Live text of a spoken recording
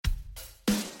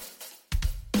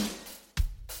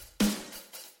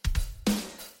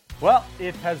Well,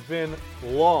 it has been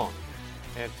long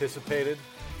anticipated,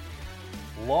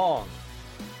 long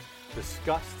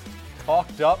discussed,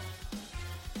 talked up,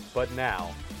 but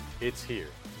now it's here.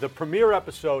 The premiere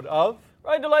episode of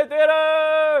Rain Delay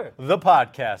Theater! the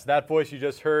podcast. That voice you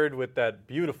just heard with that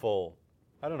beautiful,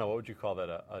 I don't know, what would you call that?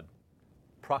 A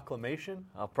proclamation?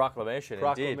 A proclamation,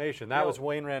 Proclamation. indeed. That was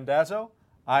Wayne Randazzo.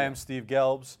 I am Steve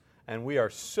Gelbs, and we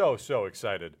are so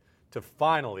excited to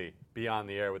finally be on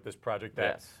the air with this project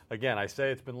that, Yes. again, I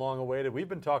say it's been long awaited. We've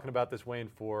been talking about this, Wayne,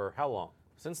 for how long?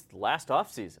 Since last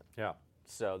offseason. Yeah.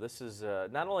 So this is,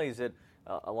 not only is it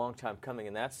a long time coming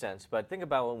in that sense, but think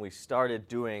about when we started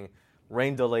doing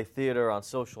Rain Delay Theater on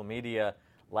social media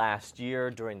last year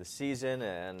during the season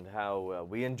and how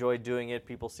we enjoyed doing it.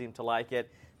 People seemed to like it.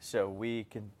 So we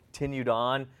continued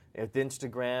on with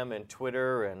Instagram and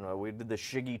Twitter, and we did the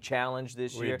Shiggy Challenge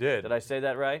this year. We did. Did I say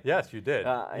that right? Yes, you did.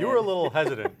 You were a little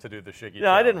hesitant to do the Shiggy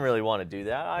No, I didn't really want to do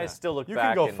that. I Yeah. still look You back.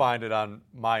 can go and, find it on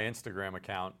my Instagram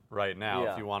account right now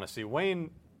Yeah. if you want to see.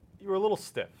 Wayne, you were a little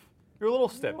stiff. You're a little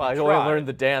stiff. Well, I You only tried. learned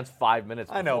the dance 5 minutes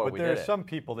before I know, but we there did are it. some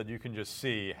people that you can just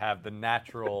see have the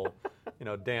natural,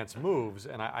 dance moves,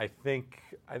 and I think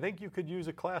you could use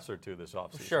a class or two this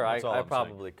offseason. Sure, That's all I I'm saying.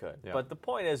 probably could. Yeah. But the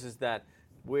point is that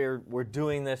we're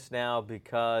doing this now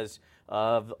because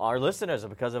of our listeners and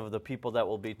because of the people that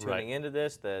will be tuning Right. into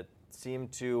this that seem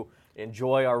to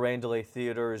enjoy our Rain Delay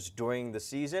Theaters during the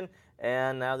season.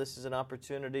 And now this is an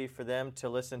opportunity for them to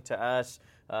listen to us,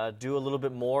 do a little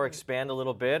bit more, expand a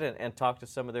little bit, and talk to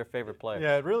some of their favorite players.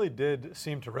 Yeah, it really did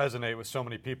seem to resonate with so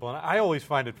many people. And I always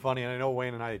find it funny, and I know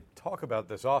Wayne and I talk about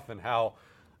this often, how,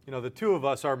 the two of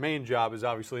us, our main job is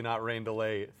obviously not Rain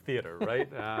Delay Theater, right?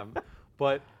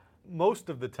 But most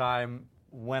of the time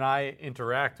when I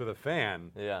interact with a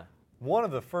fan, Yeah. one of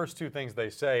the first two things they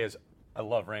say is, I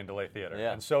love Rain Delay Theater.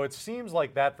 Yeah. And so it seems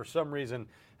like that, for some reason,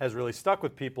 has really stuck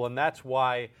with people, and that's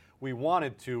why we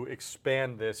wanted to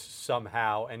expand this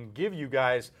somehow and give you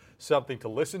guys something to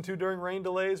listen to during rain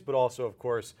delays, but also, of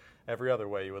course, every other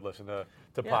way you would listen to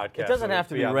Yeah, podcasts. it doesn't whether have it's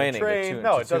to be on the raining to train. tune-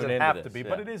 No, to it doesn't tune into have to this, be, yeah.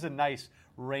 but it is a nice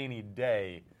rainy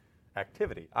day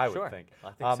activity, I would Sure, think.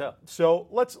 I think so. So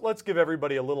let's give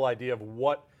everybody a little idea of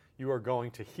what you are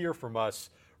going to hear from us,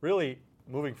 really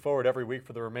moving forward every week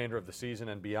for the remainder of the season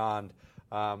and beyond.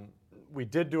 We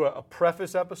did do a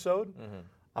preface episode.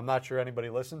 I'm not sure anybody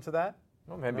listened to that.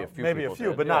 Well, maybe a few Maybe people a few,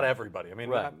 did, but not yeah. everybody. I mean,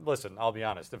 Right. listen, I'll be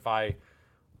honest. If I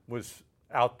was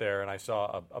out there and I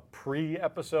saw a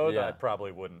pre-episode, Yeah. I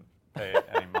probably wouldn't pay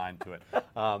any mind to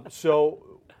it.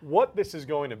 So what this is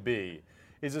going to be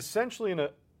is essentially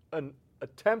an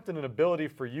attempt and an ability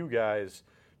for you guys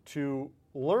to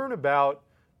learn about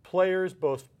players,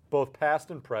 both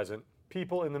past and present,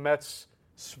 people in the Mets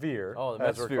sphere. Oh, the as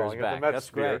Mets we're sphere is calling it, back. the Mets That's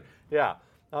sphere. great. Yeah.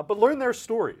 But learn their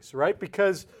stories, right?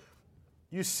 Because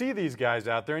you see these guys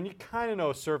out there and you kind of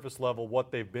know surface level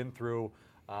what they've been through,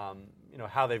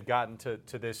 how they've gotten to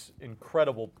this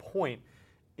incredible point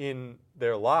in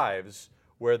their lives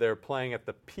where they're playing at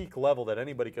the peak level that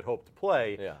anybody could hope to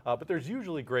play. Yeah. But there's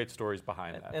usually great stories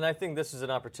behind that. And I think this is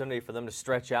an opportunity for them to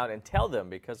stretch out and tell them,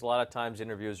 because a lot of times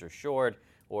interviews are short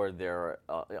or they're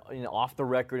off the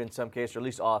record in some case, or at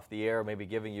least off the air, maybe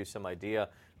giving you some idea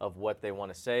of what they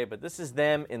want to say. But this is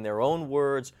them in their own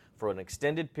words for an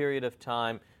extended period of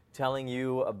time telling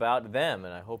you about them.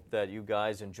 And I hope that you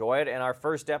guys enjoy it. And our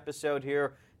first episode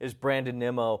here is Brandon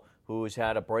Nimmo, who's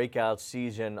had a breakout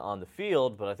season on the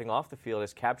field, but I think off the field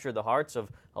has captured the hearts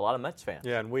of a lot of Mets fans.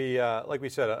 Yeah, and we, like we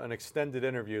said, an extended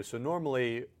interview. So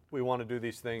normally we want to do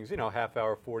these things, half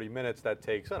hour, 40 minutes. That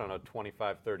takes,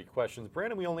 25, 30 questions.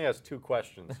 Brandon, we only has 2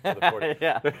 questions for the 40.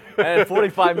 Yeah, and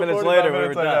 45 minutes 45 later,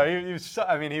 minutes we were later,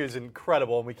 done. he was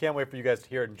incredible, and we can't wait for you guys to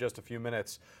hear it in just a few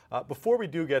minutes. Before we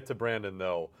do get to Brandon,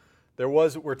 though,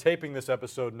 we're taping this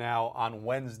episode now on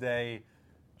Wednesday,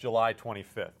 July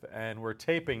 25th, and we're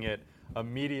taping it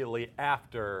immediately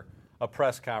after a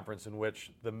press conference in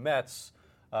which the Mets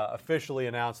officially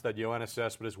announced that Yoenis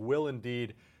Cespedes will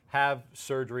indeed have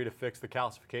surgery to fix the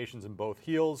calcifications in both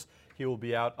heels. He will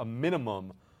be out a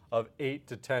minimum of 8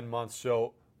 to 10 months,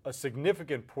 so a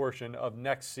significant portion of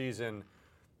next season,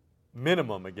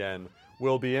 minimum again,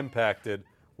 will be impacted.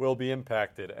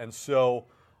 And so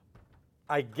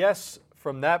I guess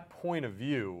from that point of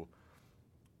view,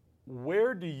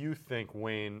 where do you think,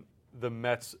 Wayne, the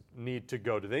Mets need to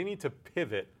go? Do they need to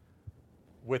pivot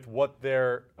with what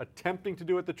they're attempting to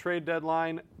do at the trade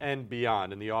deadline and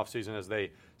beyond in the offseason as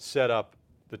they set up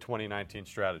the 2019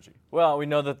 strategy? Well, we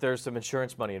know that there's some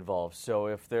insurance money involved. So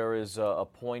if there is a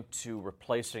point to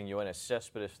replacing Yoenis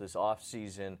Cespedes this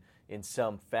offseason in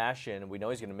some fashion, we know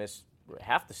he's going to miss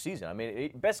half the season. I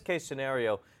mean, best case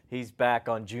scenario, he's back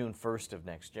on June 1st of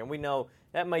next year. And we know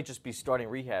that might just be starting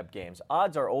rehab games.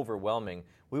 Odds are overwhelming.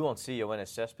 We won't see Yoenis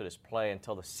Cespedes play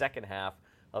until the second half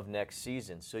of next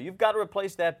season. So you've got to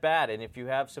replace that bat. And if you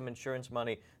have some insurance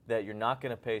money that you're not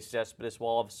going to pay Cespedes, well,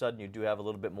 all of a sudden you do have a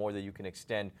little bit more that you can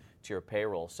extend to your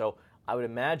payroll. So I would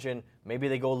imagine maybe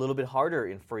they go a little bit harder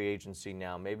in free agency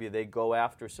now. Maybe they go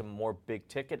after some more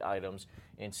big-ticket items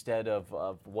instead of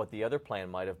what the other plan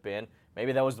might have been.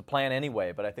 Maybe that was the plan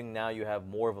anyway, but I think now you have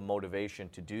more of a motivation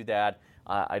to do that.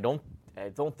 I don't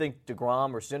think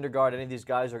DeGrom or Syndergaard, any of these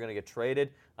guys are going to get traded.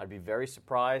 I'd be very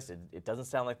surprised. It doesn't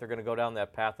sound like they're going to go down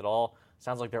that path at all.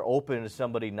 Sounds like they're open to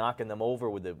somebody knocking them over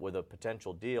with a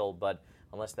potential deal, but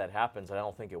unless that happens, and I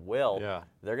don't think it will,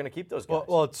 they're going to keep those guys.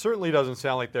 Well, it certainly doesn't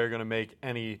sound like they're going to make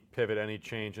any pivot, any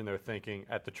change in their thinking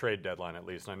at the trade deadline, at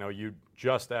least. And I know you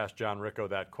just asked John Ricco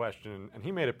that question, and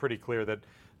he made it pretty clear that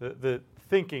the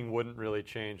thinking wouldn't really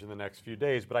change in the next few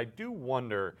days. But I do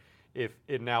wonder if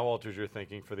it now alters your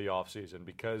thinking for the offseason,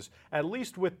 because at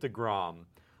least with DeGrom,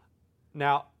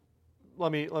 now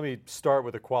let me start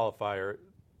with a qualifier.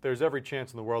 There's every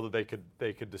chance in the world that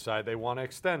they could decide they want to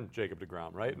extend Jacob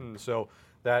DeGrom, right? And so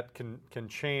that can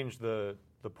change the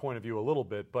point of view a little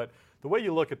bit. But the way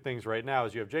you look at things right now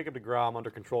is you have Jacob DeGrom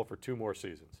under control for 2 more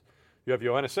seasons. You have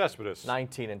Yoenis Cespedes.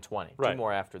 19 and 20. Right. 2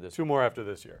 more after this. 2 more after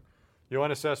this year.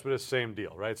 Yoenis Cespedes, same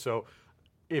deal, right? So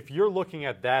if you're looking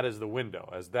at that as the window,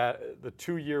 as that the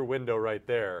 2-year window right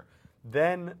there,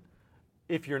 then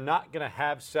if you're not going to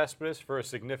have Cespedes for a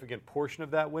significant portion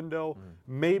of that window,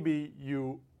 maybe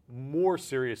you more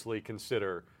seriously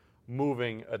consider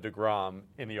moving a DeGrom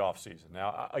in the offseason.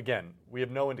 Now, again, we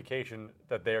have no indication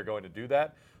that they are going to do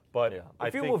that, but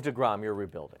if you move DeGrom, you're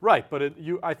rebuilding. Right, but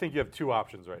I think you have 2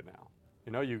 options right now.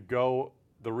 You know, you go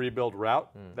the rebuild route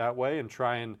that way and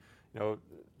try and,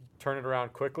 turn it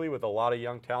around quickly with a lot of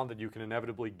young talent that you can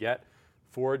inevitably get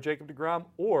for Jacob DeGrom,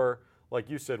 or, like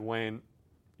you said, Wayne,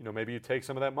 maybe you take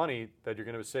some of that money that you're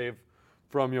going to save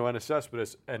from Yoenis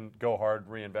Cespedes and go hard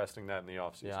reinvesting that in the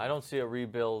offseason. Yeah, I don't see a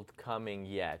rebuild coming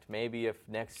yet. Maybe if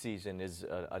next season is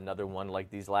another one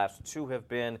like these last 2 have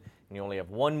been, and you only have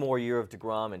 1 more year of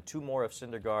DeGrom and 2 more of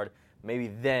Syndergaard, maybe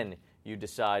then you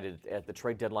decided at the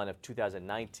trade deadline of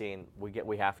 2019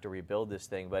 we have to rebuild this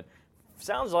thing. But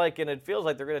sounds like, and it feels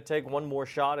like they're going to take 1 more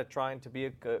shot at trying to be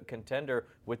a contender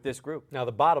with this group. Now,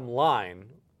 the bottom line,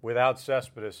 without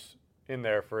Cespedes in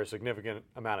there for a significant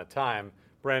amount of time,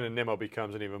 Brandon Nimmo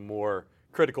becomes an even more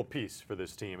critical piece for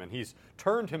this team. And he's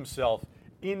turned himself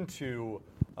into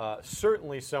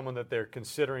certainly someone that they're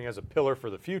considering as a pillar for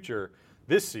the future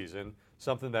this season,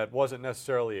 something that wasn't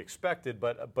necessarily expected.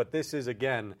 But this is,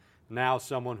 again, now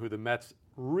someone who the Mets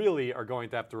really are going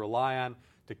to have to rely on,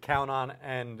 to count on.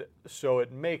 And so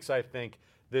it makes, I think,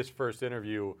 this first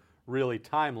interview really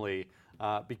timely.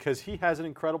 Because he has an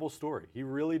incredible story. He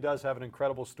really does have an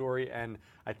incredible story, and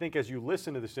I think as you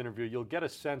listen to this interview, you'll get a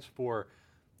sense for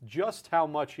just how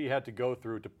much he had to go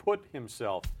through to put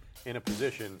himself in a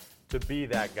position to be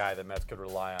that guy that Mets could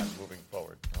rely on moving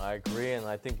forward. I agree, and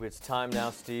I think it's time now,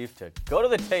 Steve, to go to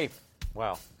the tape.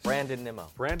 Wow. Brandon Nimmo.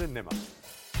 Brandon Nimmo.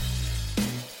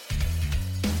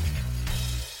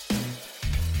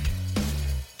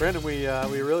 Brandon, we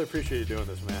really appreciate you doing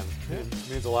this, man. Yeah. It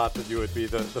means a lot that you would be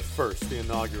the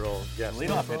inaugural guest.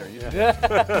 Leadoff hitter.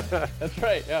 Yeah. That's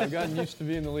right. Yeah, I've gotten used to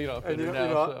being the leadoff hitter now.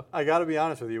 So. I got to be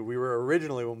honest with you. We were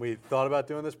originally, when we thought about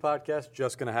doing this podcast,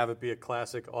 just going to have it be a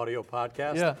classic audio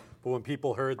podcast. Yeah. But when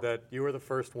people heard that you were the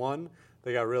first one,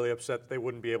 they got really upset that they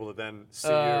wouldn't be able to then see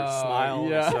your smile.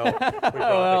 Yeah. So we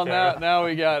well, now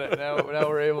we got it. Now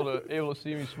we're able to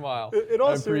see me smile.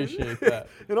 I appreciate that.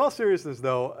 In all seriousness,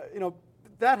 though,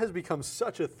 that has become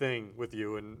such a thing with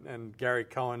you and Gary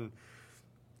Cohen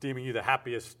deeming you the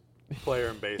happiest player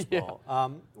in baseball. Yeah.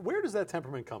 Where does that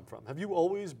temperament come from? Have you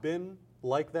always been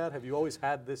like that? Have you always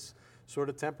had this sort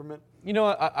of temperament?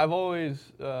 I've always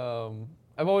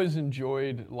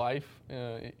enjoyed life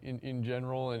in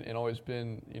general and always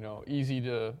been easy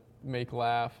to make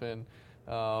laugh, and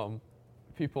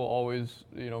people always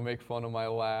make fun of my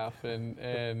laugh, and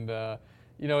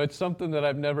it's something that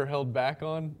I've never held back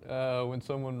on. When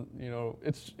someone,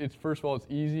 it's first of all, it's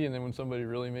easy, and then when somebody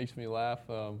really makes me laugh,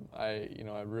 I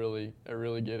really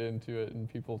get into it, and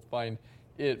people find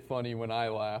it funny when I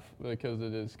laugh because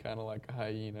it is kind of like a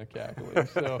hyena cackling.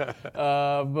 So,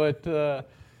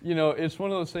 it's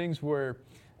one of those things where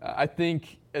I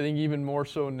think even more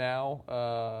so now,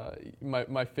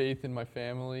 my faith and my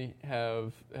family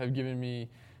have given me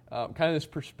kind of this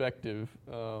perspective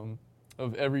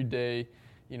of every day.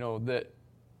 That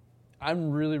I'm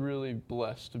really, really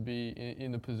blessed to be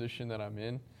in the position that I'm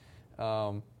in.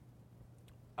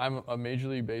 I'm a Major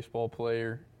League Baseball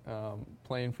player,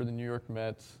 playing for the New York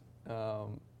Mets.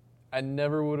 I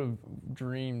never would have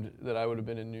dreamed that I would have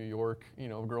been in New York,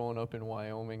 growing up in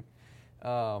Wyoming.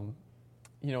 Something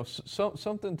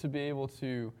to be able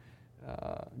to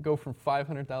go from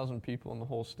 500,000 people in the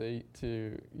whole state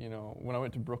to, when I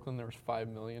went to Brooklyn, there was 5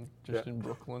 million just in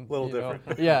Brooklyn. A little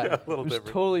different. Yeah, A little it was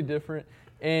different. totally different.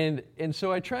 And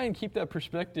so I try and keep that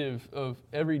perspective of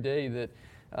every day that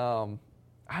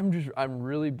I'm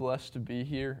really blessed to be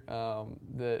here,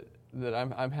 that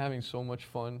I'm having so much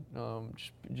fun,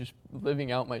 just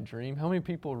living out my dream. How many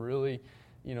people really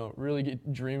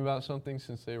dream about something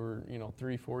since they were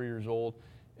 3-4 years old,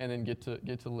 and then get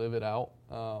to live it out?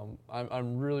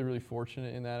 I'm really, really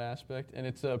fortunate in that aspect, and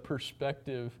it's a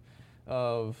perspective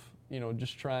of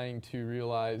just trying to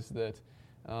realize that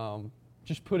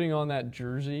just putting on that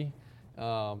jersey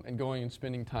and going and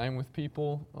spending time with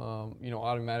people,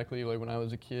 automatically, like when I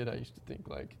was a kid, I used to think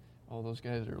like, oh, those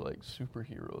guys are like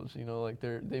superheroes, like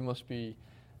they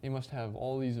must have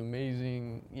all these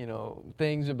amazing,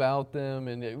 things about them.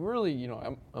 And it really,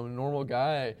 I'm a normal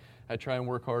guy. I try and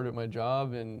work hard at my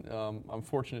job, and I'm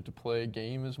fortunate to play a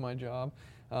game as my job.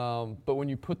 But when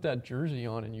you put that jersey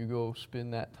on and you go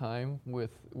spend that time with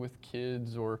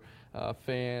kids or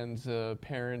fans,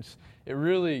 parents, it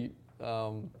really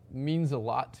means a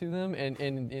lot to them. And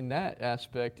in that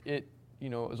aspect, it,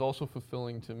 is also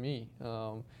fulfilling to me,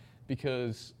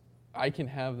 because I can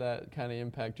have that kind of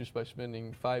impact just by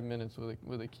spending 5 minutes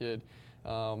with a kid,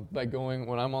 by going,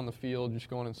 when I'm on the field, just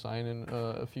going and signing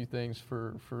a few things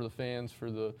for the fans, for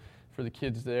the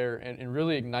kids there, and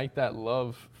really ignite that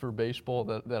love for baseball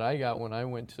that I got when I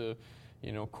went to,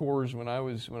 Coors when I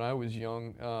was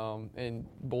young, and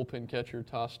bullpen catcher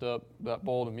tossed up that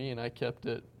ball to me, and I kept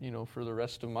it, for the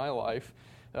rest of my life.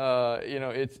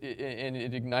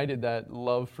 It ignited that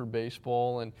love for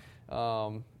baseball, and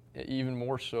even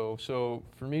more so. So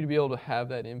for me to be able to have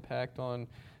that impact on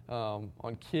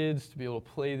kids, to be able to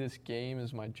play this game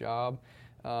as my job,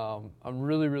 I'm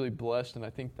really, really blessed, and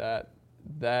I think that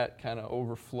kind of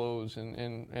overflows,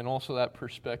 and also that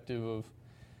perspective of,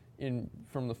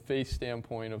 from the faith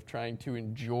standpoint of trying to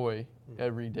enjoy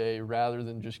every day rather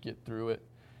than just get through it.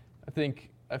 I think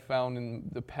I found in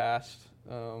the past,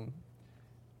 I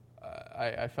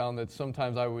found that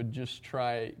sometimes I would just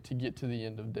try to get to the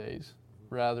end of days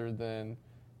rather than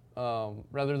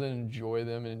enjoy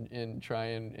them and try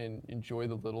and enjoy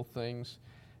the little things.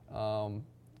 And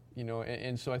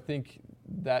so I think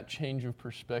that change of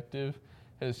perspective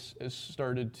has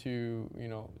started to,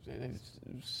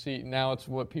 see, now it's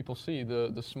what people see,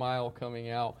 the smile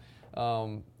coming out.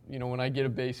 When I get a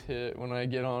base hit, when I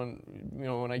get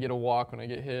a walk, when I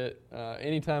get hit,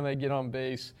 anytime I get on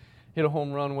base, hit a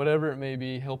home run, whatever it may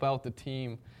be, help out the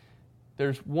team,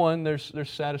 there's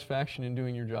satisfaction in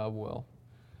doing your job well.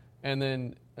 And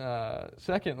then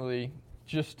secondly,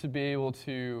 just to be able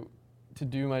to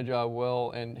do my job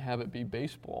well and have it be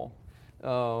baseball,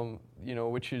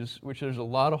 which there's a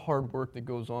lot of hard work that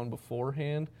goes on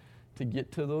beforehand to get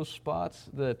to those spots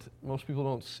that most people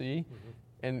don't see.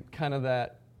 And kind of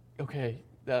that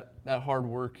hard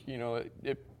work,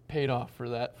 it paid off for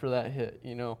that hit,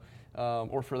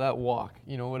 or for that walk,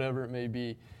 whatever it may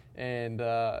be. And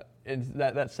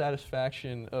that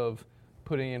satisfaction of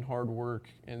putting in hard work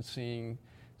and seeing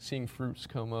fruits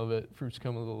come of the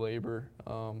labor,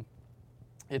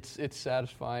 it's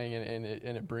satisfying, and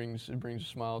it brings a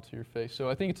smile to your face. So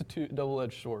I think it's a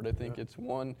double-edged sword. I think it's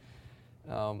one,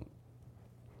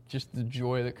 just the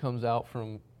joy that comes out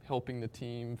from helping the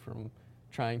team, from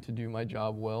trying to do my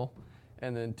job well,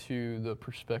 and then two, the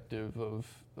perspective of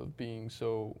being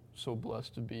so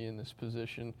blessed to be in this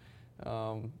position,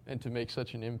 and to make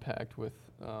such an impact with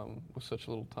such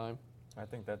little time. I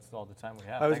think that's all the time we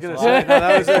have. I was Thanks going to a lot. say, no,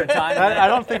 that was Thanks for your time today. I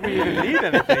don't think we even need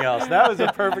anything else. That was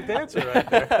a perfect answer right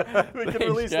there. We can Thanks,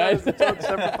 release guys. that as a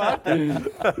separate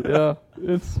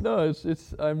podcast.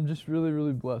 It's I'm just really,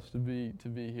 really blessed to be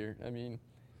here. I mean,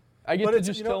 I get But to it's,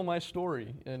 just tell my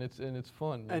story, and it's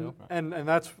fun. And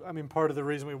that's, part of the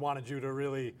reason we wanted you to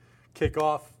really kick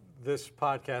off this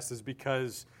podcast is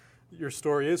because your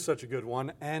story is such a good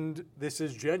one, and this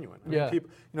is genuine. I mean, people,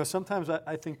 sometimes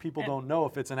I think people don't know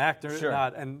if it's an actor or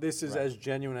not, and this is as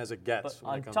genuine as it gets. But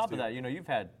on top of that, you've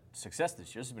had success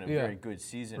this year. This has been a very good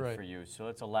season for you. So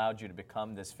it's allowed you to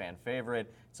become this fan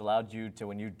favorite. It's allowed you to,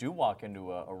 when you do walk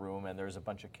into a room and there's a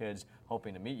bunch of kids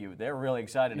hoping to meet you, they're really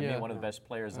excited to meet one of the best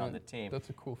players on the team.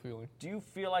 That's a cool feeling. Do you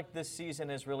feel like this season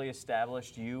has really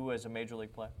established you as a major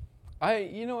league player?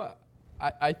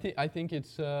 I think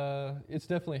it's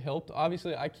definitely helped.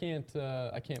 Obviously, I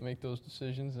can't make those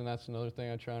decisions, and that's another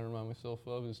thing I try and remind myself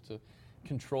of is to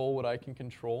control what I can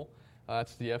control.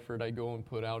 That's the effort I go and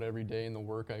put out every day and the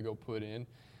work I go put in.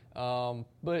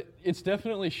 But it's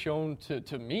definitely shown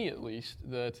to me, at least,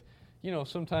 that,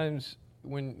 sometimes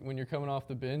when you're coming off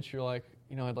the bench, you're like,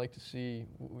 I'd like to see,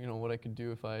 what I could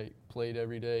do if I played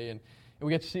every day. And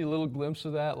we got to see a little glimpse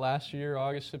of that last year,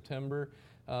 August, September.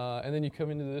 And then you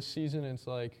come into this season and it's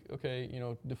like, okay,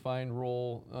 defined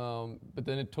role. But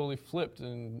then it totally flipped,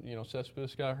 and,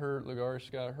 Cespedes got hurt, Lagares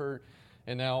got hurt.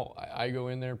 And now I go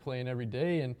in there playing every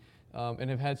day and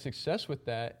have had success with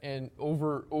that. And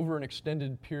over an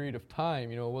extended period of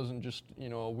time, it wasn't just,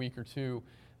 a week or two,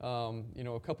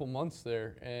 a couple months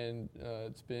there. And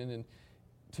it's been, and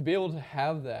to be able to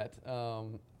have that,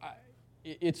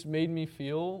 it's made me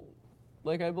feel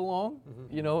like I belong,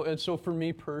 And so for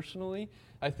me personally,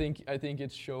 I think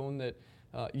it's shown that,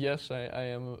 yes, I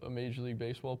am a Major League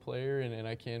Baseball player, and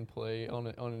I can play on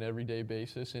an everyday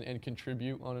basis and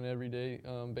contribute on an everyday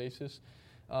basis.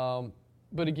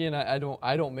 But again, I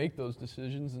don't make those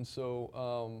decisions, and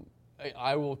so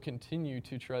I will continue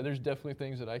to try. There's definitely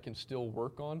things that I can still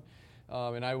work on,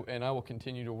 and I will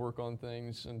continue to work on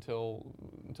things until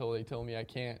they tell me I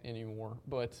can't anymore.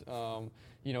 But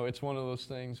it's one of those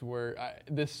things where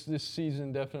this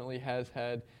season definitely has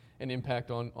had an impact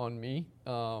on me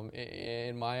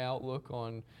and my outlook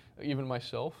on even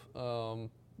myself,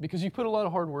 because you put a lot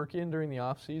of hard work in during the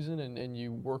off season and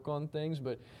you work on things,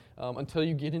 but until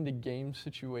you get into game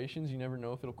situations, you never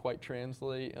know if it'll quite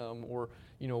translate or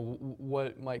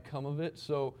what might come of it.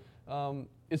 So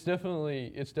it's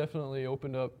definitely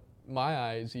opened up my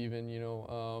eyes even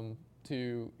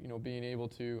to being able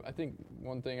to. I think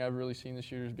one thing I've really seen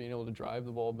this year is being able to drive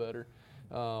the ball better.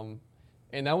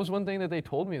 And that was one thing that they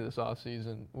told me this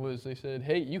offseason, was they said,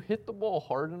 hey, you hit the ball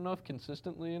hard enough,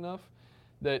 consistently enough,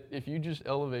 that if you just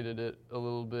elevated it a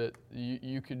little bit,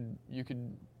 you could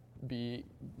be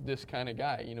this kind of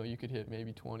guy. You could hit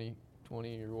maybe 20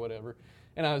 or whatever.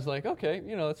 And I was like, okay,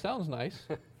 that sounds nice.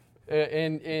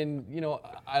 and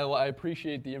I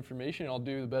appreciate the information. I'll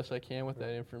do the best I can with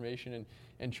that information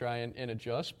and try and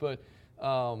adjust. But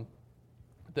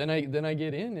then I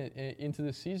get into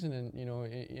the season, and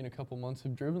in a couple months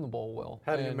have driven the ball well.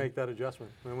 How do you make that adjustment?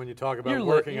 When you talk about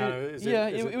working on it,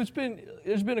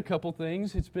 there's been a couple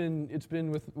things. It's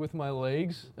been with my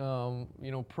legs.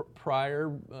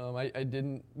 Prior, I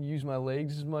didn't use my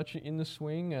legs as much in the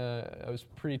swing. I was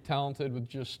pretty talented with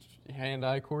just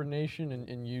hand-eye coordination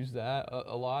and used that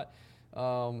a lot.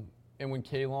 And when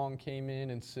K-Long came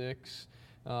in 6,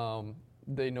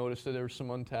 they noticed that there was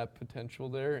some untapped potential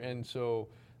there, and so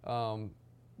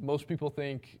most people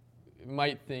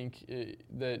might think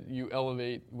that you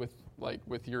elevate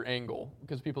with your angle,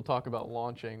 because people talk about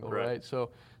launch angle, right? So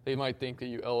they might think that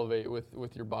you elevate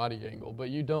with your body angle, but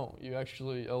you don't. You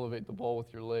actually elevate the ball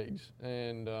with your legs,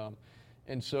 and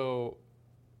so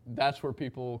that's where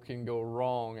people can go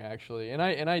wrong, actually. And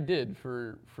I did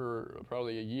for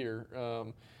probably a year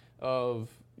of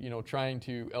trying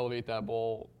to elevate that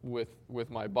ball with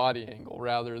my body angle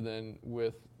rather than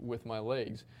with my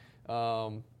legs.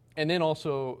 And then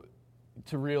also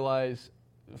to realize,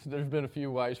 there's been a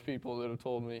few wise people that have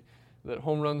told me that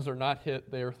home runs are not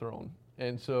hit, they are thrown.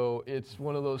 And so it's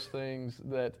one of those things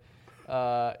that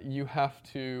you have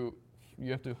to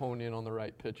hone in on the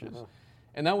right pitches.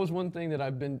 And that was one thing that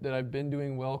I've been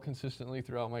doing well consistently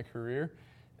throughout my career.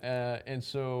 And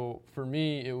so for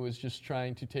me, it was just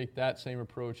trying to take that same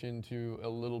approach into a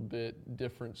little bit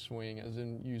different swing, as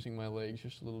in using my legs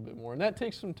just a little bit more. And that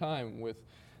takes some time with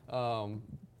kind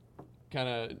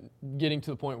of getting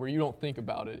to the point where you don't think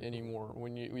about it anymore.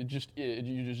 When you just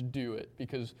do it,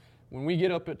 because when we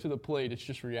get up to the plate, it's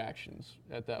just reactions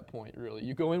at that point, really.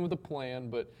 You go in with a plan,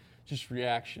 but just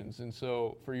reactions. And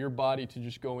so for your body to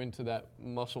just go into that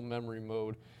muscle memory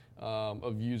mode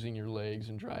of using your legs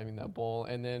and driving that ball,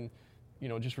 and then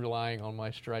just relying on my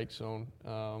strike zone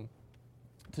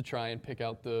to try and pick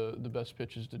out the best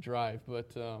pitches to drive. But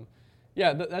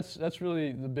that's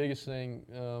really the biggest thing,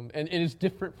 and it's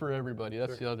different for everybody.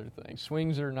 That's the other thing.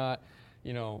 Swings are not,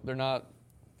 they're not.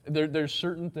 There's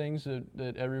certain things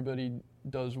that everybody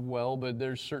does well, but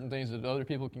there's certain things that other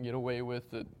people can get away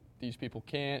with that these people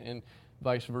can't, and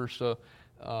vice versa.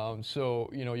 So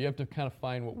you have to kind of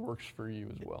find what works for you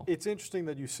as well. It's interesting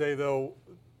that you say, though,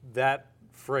 that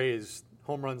phrase,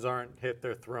 home runs aren't hit,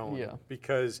 they're thrown,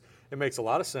 because it makes a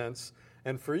lot of sense.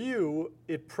 And for you,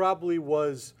 it probably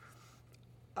was,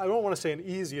 I don't want to say an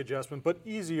easy adjustment, but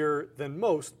easier than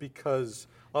most because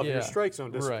of your strike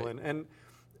zone discipline. Right. And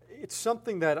it's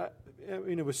something that,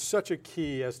 it was such a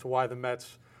key as to why the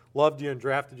Mets loved you and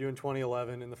drafted you in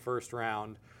 2011 in the first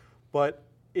round. But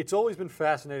it's always been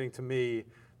fascinating to me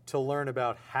to learn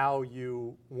about how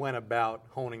you went about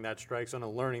honing that strike zone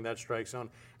and learning that strike zone.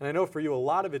 And I know for you, a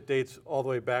lot of it dates all the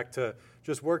way back to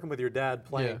just working with your dad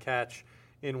playing catch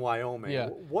in Wyoming. Yeah.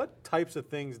 What types of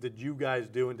things did you guys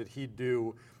do and did he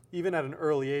do, even at an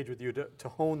early age with you, to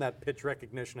hone that pitch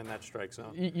recognition in that strike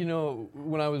zone? You know,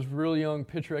 when I was really young,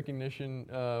 pitch recognition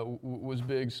was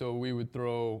big, so we would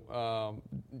throw,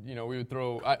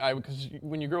 because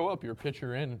when you grow up, you're a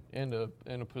pitcher and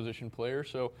a position player,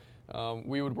 so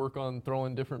we would work on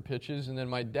throwing different pitches, and then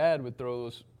my dad would throw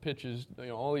those pitches,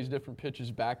 all these different pitches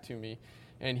back to me,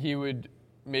 and he would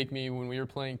make me, when we were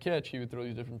playing catch, he would throw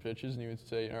these different pitches, and he would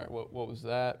say, all right, what was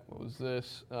that? What was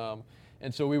this?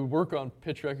 And so we would work on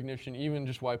pitch recognition even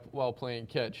just while playing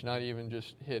catch, not even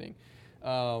just hitting.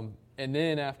 And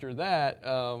then after that,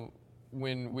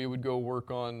 when we would go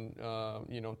work on,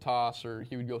 toss, or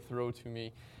he would go throw to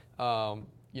me,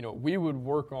 we would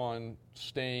work on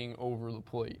staying over the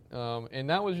plate. And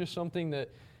that was just something that,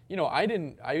 I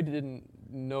didn't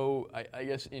know, I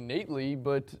guess innately,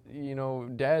 but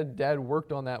Dad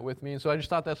worked on that with me, and so I just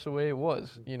thought that's the way it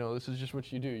was. This is just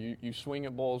what you do. You swing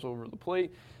at balls over the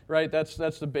plate, right? That's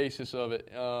the basis of it,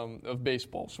 of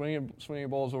baseball. Swinging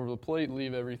balls over the plate,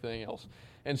 leave everything else.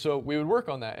 And so we would work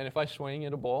on that. And if I swing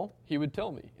at a ball, he would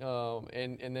tell me,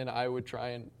 and then I would try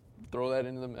and throw that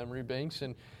into the memory banks,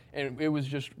 and it was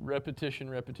just repetition.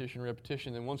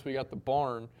 And once we got the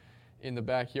barn in the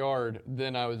backyard,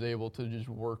 then I was able to just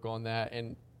work on that,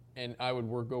 and I would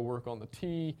go work on the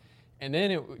tee, and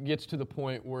then it gets to the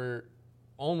point where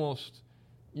almost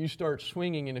you start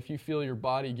swinging, and if you feel your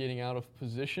body getting out of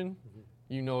position,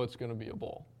 it's going to be a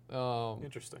ball.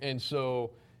 Interesting. And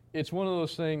so it's one of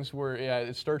those things where,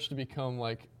 it starts to become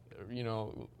like,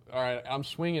 all right, I'm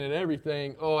swinging at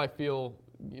everything. Oh, I feel,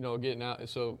 getting out,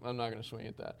 so I'm not going to swing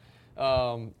at that.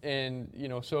 So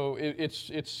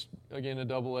it's again a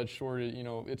double-edged sword.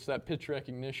 It's that pitch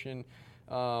recognition,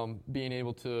 being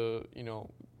able to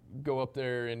go up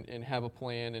there and have a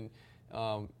plan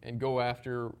and go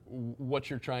after what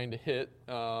you're trying to hit.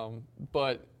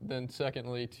 But then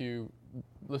secondly, to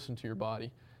listen to your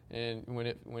body, and when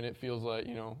it feels like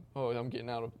I'm getting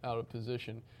out of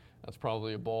position, that's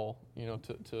probably a ball.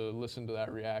 To listen to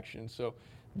that reaction. So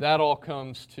that all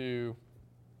comes to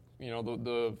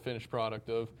the finished product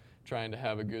of trying to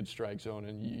have a good strike zone,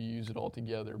 and you use it all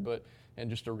together, and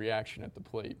just a reaction at the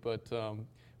plate. But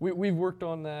we've worked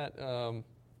on that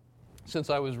since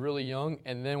I was really young,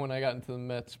 and then when I got into the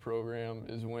Mets program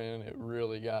is when it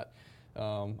really got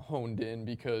honed in,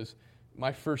 because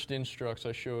my first instructs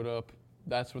I showed up,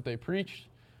 that's what they preached,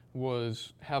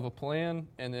 was have a plan,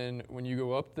 and then when you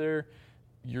go up there,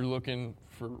 you're looking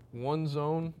for one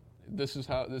zone. This is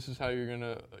how you're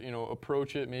gonna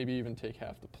approach it. Maybe even take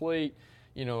half the plate,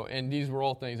 And these were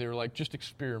all things they were like, just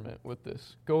experiment with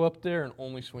this. Go up there and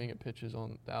only swing at pitches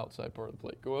on the outside part of the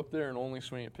plate. Go up there and only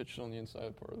swing at pitches on the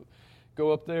inside part of it.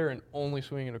 Go up there and only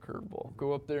swing at a curveball.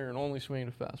 Go up there and only swing at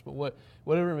a fastball.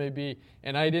 Whatever it may be.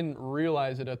 And I didn't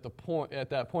realize it at that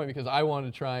point because I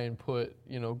wanted to try and put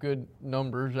good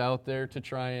numbers out there to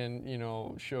try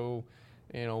and show.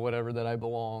 Whatever that I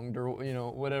belonged or,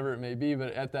 whatever it may be.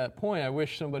 But at that point, I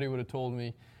wish somebody would have told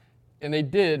me, and they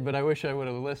did, but I wish I would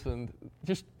have listened.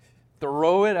 Just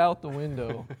throw it out the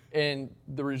window and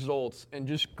the results and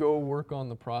just go work on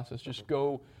the process. Just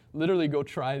literally go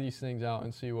try these things out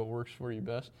and see what works for you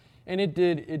best. And it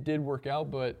did work out,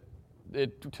 but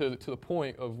to the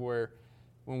point of where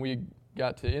when we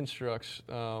got to instructs,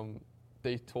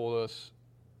 they told us,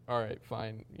 all right,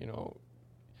 fine,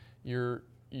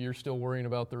 you're still worrying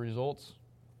about the results.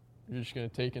 You're just going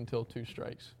to take until 2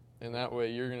 strikes, and that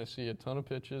way you're going to see a ton of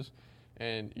pitches,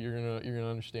 and you're gonna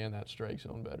understand that strike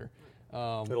zone better.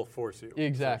 It'll force you.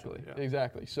 Exactly, yeah.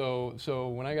 exactly. So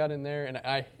when I got in there, and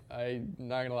I'm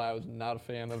not gonna lie, I was not a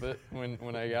fan of it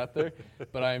when I got there,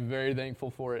 but I'm very thankful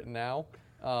for it now.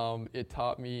 It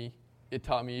taught me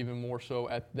even more so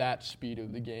at that speed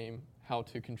of the game how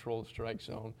to control the strike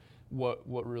zone,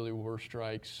 what really were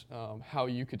strikes, how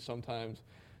you could sometimes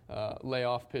lay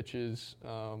off pitches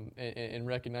and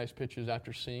recognize pitches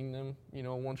after seeing them,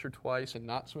 once or twice and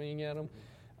not swinging at them.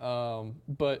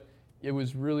 But it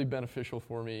was really beneficial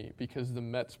for me because the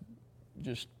Mets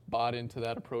just bought into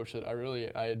that approach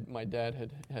that my dad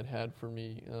had for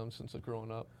me since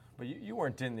growing up. But you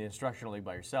weren't in the instructional league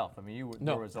by yourself. I mean,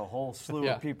 No. there was a whole slew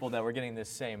Yeah. of people that were getting this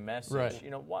same message.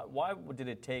 Right. Why did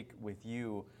it take with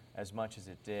you as much as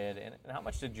it did, and how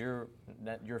much did your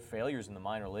failures in the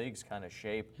minor leagues kind of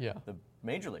shape the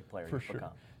major league player you've become?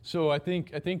 So I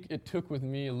think it took with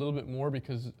me a little bit more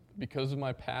because of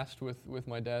my past with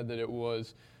my dad, that it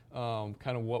was kind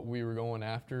of what we were going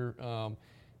after.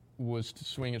 was to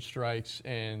swing at strikes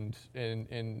and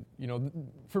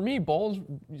for me, balls,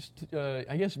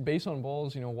 I guess base on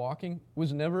balls, walking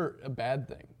was never a bad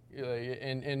thing.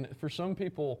 And for some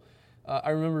people,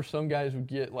 I remember some guys would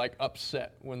get like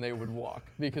upset when they would walk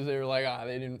because they were like,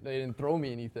 they didn't throw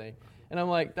me anything, and I'm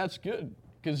like, that's good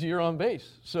because you're on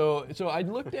base. So I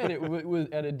looked at it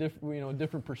at a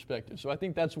different perspective. So I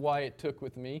think that's why it took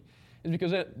with me, is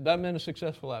because that meant a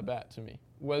successful at bat to me,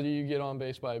 whether you get on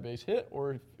base by a base hit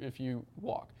or if you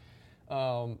walk.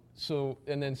 And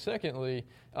then secondly,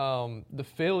 the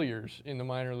failures in the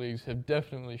minor leagues have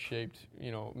definitely shaped,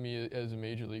 me as a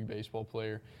Major League Baseball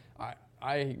player.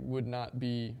 I would not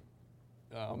be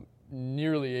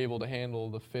nearly able to handle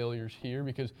the failures here,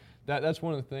 because that's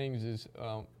one of the things is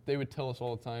they would tell us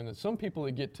all the time that some people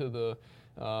that get to the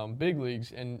big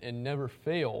leagues and never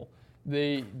fail,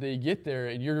 they get there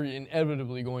and you're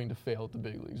inevitably going to fail at the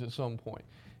big leagues at some point.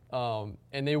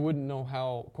 And they wouldn't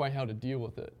know quite how to deal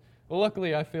with it. Well,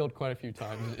 luckily I failed quite a few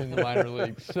times in the minor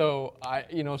leagues. So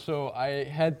I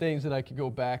had things that I could go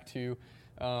back to.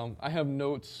 I have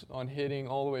notes on hitting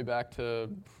all the way back to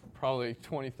probably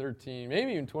 2013,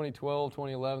 maybe even 2012,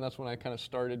 2011. That's when I kind of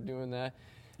started doing that.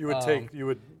 You would take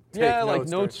yeah,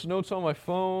 notes, like notes on my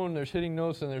phone. There's hitting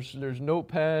notes and there's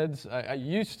notepads. I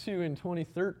used to in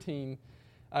 2013.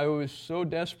 I was so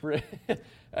desperate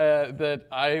that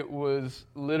I was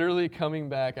literally coming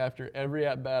back after every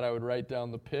at bat. I would write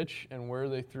down the pitch and where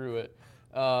they threw it,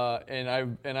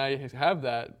 and I have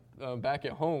that back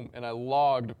at home, and I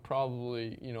logged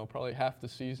probably half the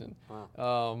season.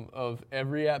 Wow. Of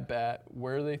every at bat,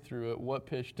 where they threw it, what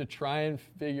pitch, to try and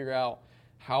figure out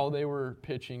how they were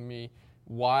pitching me,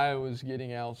 why I was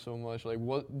getting out so much. Like,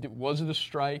 was it a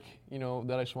strike,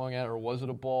 that I swung at, or was it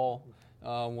a ball?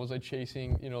 Was I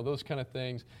chasing, those kind of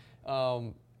things.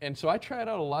 And so I tried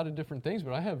out a lot of different things,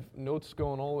 but I have notes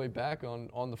going all the way back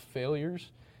on the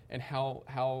failures and how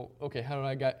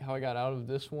I got out of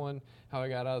this one, how I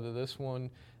got out of this one.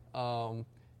 And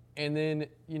then,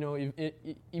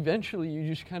 eventually you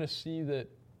just kind of see that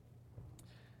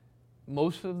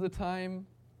most of the time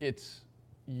it's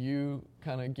you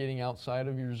kind of getting outside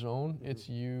of your zone. It's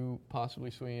you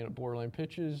possibly swinging at borderline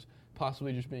pitches,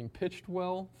 possibly just being pitched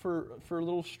well for a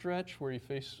little stretch where you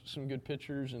face some good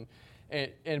pitchers,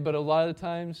 but a lot of the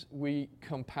times we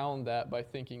compound that by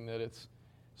thinking that it's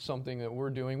something that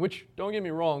we're doing, which, don't get me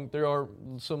wrong, there are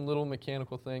some little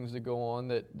mechanical things that go on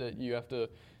that you have to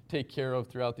take care of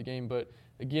throughout the game. But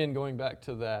again, going back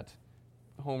to that,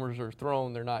 homers are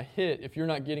thrown, they're not hit. If you're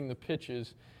not getting the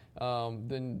pitches,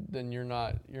 then you're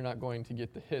not going to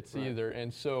get the hits either.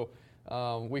 And so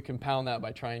we compound that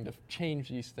by trying to change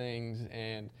these things,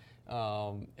 and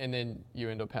then you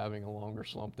end up having a longer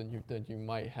slump than you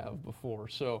might have before.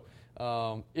 So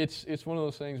it's one of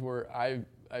those things where I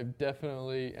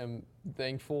definitely am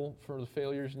thankful for the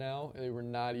failures now. They were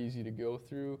not easy to go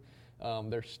through.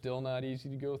 They're still not easy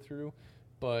to go through,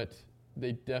 but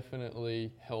they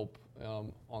definitely help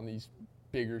on these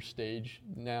bigger stage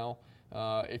now.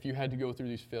 If you had to go through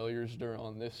these failures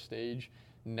on this stage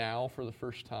now for the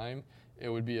first time, it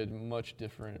would be a much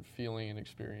different feeling and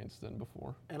experience than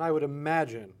before. And I would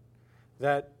imagine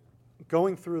that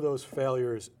going through those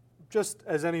failures, just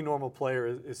as any normal player,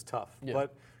 is tough. Yeah.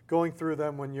 But going through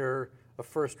them when you're a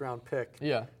first-round pick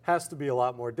has to be a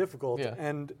lot more difficult. Yeah.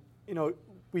 And,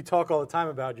 we talk all the time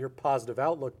about your positive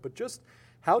outlook, but just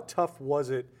how tough was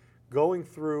it going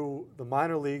through the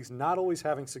minor leagues, not always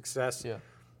having success,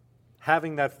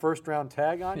 having that first-round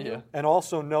tag on you, and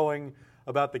also knowing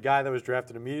about the guy that was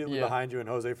drafted immediately behind you in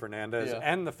Jose Fernandez,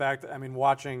 and the fact that,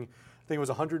 watching, I think it was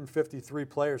 153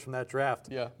 players from that draft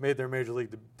made their Major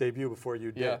League debut before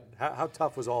you did. How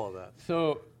tough was all of that?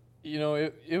 So,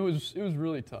 it was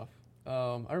really tough.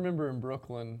 I remember in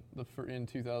Brooklyn in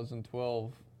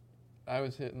 2012, I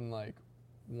was hitting like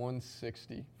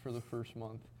 160 for the first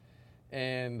month,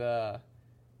 and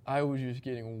I was just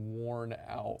getting worn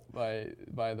out by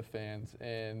the fans,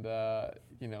 and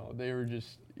they were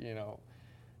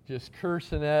just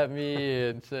cursing at me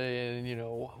and saying,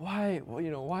 why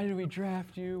did we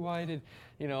draft you? Why did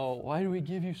we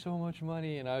give you so much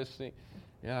money? And I was thinking,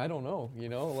 I don't know,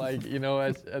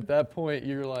 at that point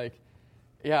you're like,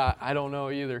 I don't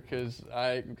know either, because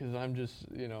I'm just,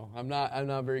 I'm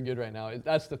not very good right now.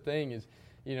 That's the thing is,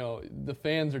 the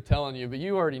fans are telling you, but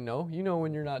you already know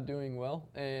when you're not doing well,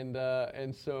 and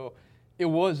so it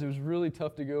was really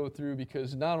tough to go through,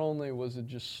 because not only was it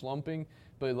just slumping,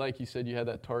 but like you said, you had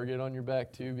that target on your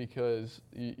back too, because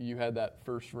you had that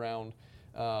first round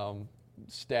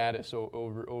status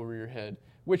over your head,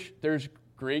 which there's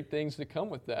great things that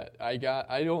come with that. I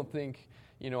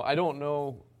don't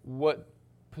know what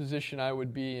position I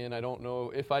would be in. I don't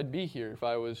know if I'd be here if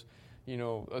I was, you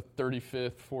know, a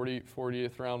 35th,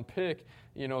 40th round pick,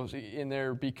 you know, in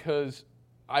there, because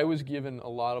I was given a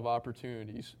lot of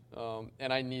opportunities,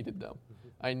 and I needed them.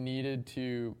 I needed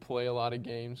to play a lot of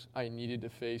games. I needed to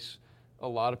face a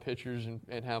lot of pitchers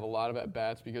and have a lot of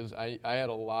at-bats because I had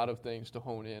a lot of things to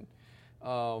hone in.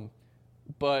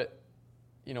 But,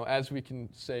 you know, as we can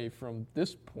say from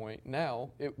this point now,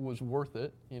 it was worth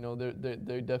it. You know,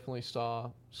 they definitely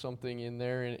saw something in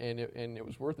there, and it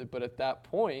was worth it. But at that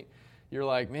point, you're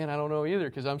like, man, I don't know either,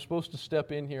 because I'm supposed to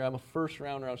step in here. I'm a first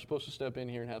rounder. I'm supposed to step in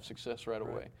here and have success right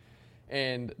away.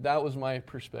 And that was my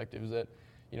perspective, is that,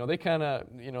 you know, they kind of,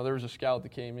 you know, there was a scout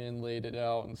that came in, laid it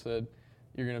out, and said,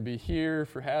 you're going to be here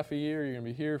for half a year, you're going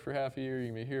to be here for half a year,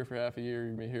 you're going to be here for half a year,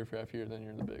 you're going to be here for half a year, then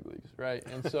you're in the big leagues, right?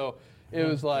 And so it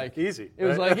was like easy. It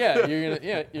was like, yeah, you're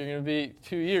going to be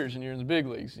 2 years and you're in the big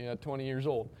leagues, you know, 20 years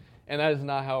old. And that is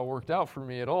not how it worked out for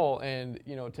me at all. And,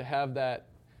 you know, to have that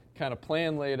kind of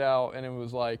plan laid out, and it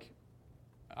was like,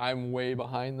 I'm way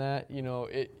behind that, you know,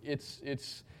 it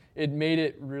made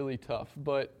it really tough.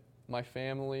 But my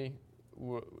family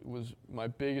was my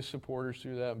biggest supporters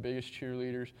through that, biggest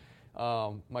cheerleaders.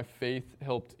 My faith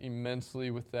helped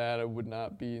immensely with that. I would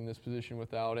not be in this position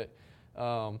without it.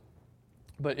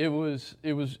 But it was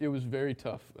very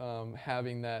tough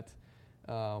having that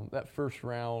first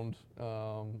round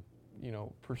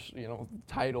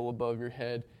title above your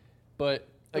head. But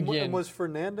again, and was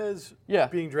Fernandez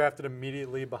being drafted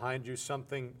immediately behind you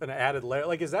an added layer?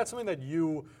 Like, is that something that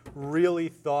you really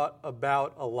thought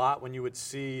about a lot when you would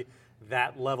see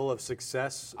that level of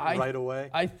success right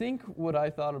away? I think what I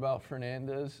thought about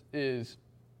Fernandez is,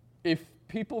 if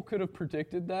people could have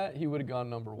predicted that, he would have gone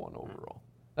number 1 overall.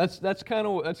 That's kind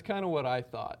of what I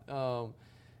thought,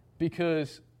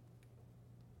 because,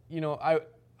 you know,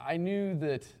 I knew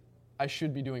that I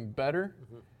should be doing better,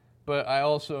 but I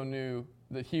also knew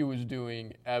that he was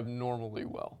doing abnormally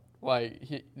well.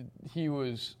 Like, he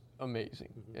was amazing,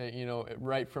 you know,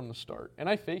 right from the start. And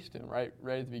I faced him right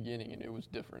at the beginning, and it was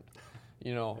different,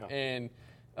 you know.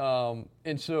 Yeah.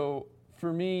 And so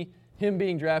for me, him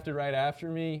being drafted right after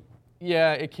me,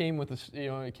 yeah, it came with a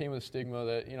stigma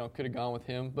that, you know, could have gone with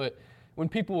him. But when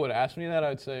people would ask me that,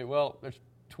 I'd say, well, there's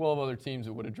 12 other teams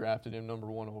that would have drafted him number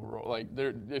 1 overall. Like,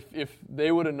 if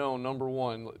they would have known number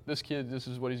 1, this kid, this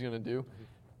is what he's going to do,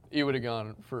 he would have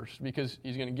gone first, because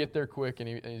he's going to get there quick and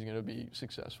he's going to be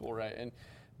successful, right?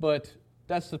 But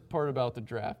that's the part about the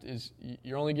draft, is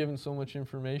you're only given so much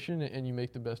information, and you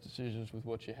make the best decisions with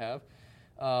what you have.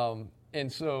 And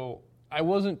so I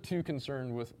wasn't too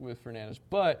concerned with Fernandez.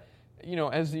 But, you know,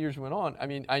 as the years went on, I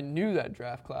mean, I knew that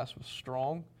draft class was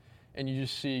strong, and you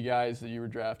just see guys that you were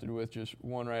drafted with, just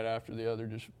one right after the other,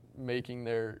 just making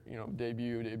their, you know,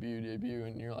 debut,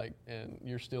 and you're like, and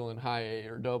you're still in high A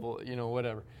or double, you know,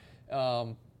 whatever.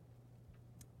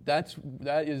 That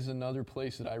is another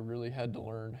place that I really had to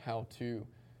learn how to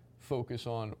focus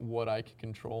on what I could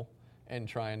control and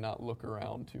try and not look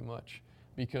around too much,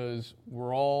 because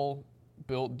we're all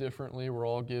built differently, we're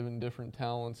all given different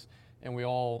talents, and we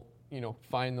all, you know,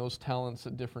 find those talents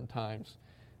at different times.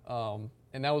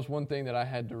 And that was one thing that I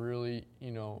had to really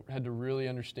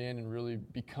understand and really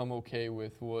become okay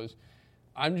with, was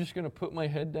I'm just going to put my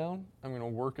head down. I'm going to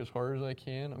work as hard as I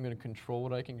can. I'm going to control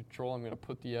what I can control. I'm going to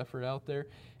put the effort out there.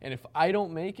 And if I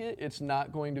don't make it, it's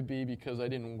not going to be because I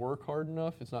didn't work hard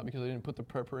enough. It's not because I didn't put the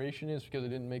preparation in. It's because I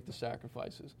didn't make the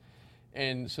sacrifices.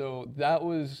 And so that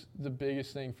was the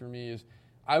biggest thing for me, is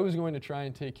I was going to try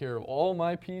and take care of all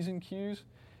my P's and Q's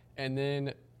and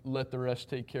then let the rest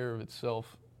take care of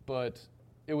itself. But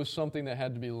it was something that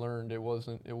had to be learned. It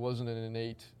wasn't an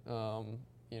innate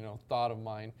thought of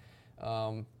mine.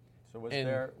 So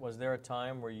was there a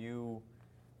time where you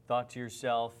thought to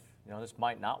yourself, you know, this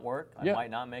might not work, I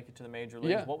might not make it to the major leagues?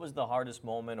 Yeah. What was the hardest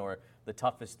moment or the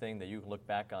toughest thing that you look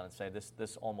back on and say,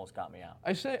 this almost got me out?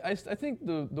 I think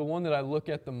the one that I look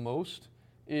at the most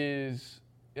is,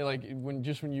 like, when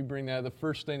you bring that, the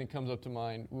first thing that comes up to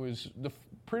mind was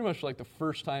pretty much like the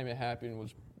first time it happened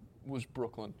was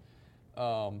Brooklyn.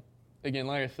 Again,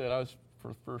 like I said, I was, for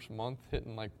the first month,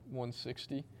 hitting like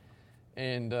 160.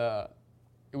 And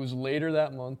it was later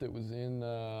that month. It was in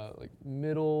like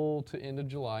middle to end of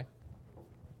July.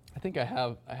 I think I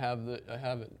have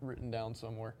it written down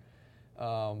somewhere,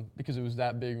 because it was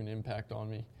that big an impact on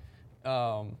me.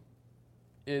 I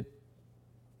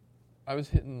was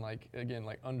hitting like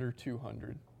under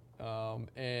 200,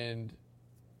 and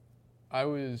I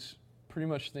was pretty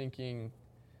much thinking,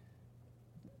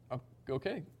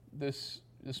 okay, this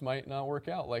might not work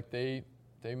out. Like they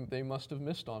must have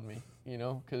missed on me, you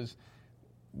know, because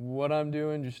what I'm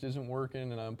doing just isn't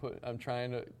working, and I'm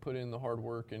trying to put in the hard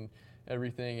work and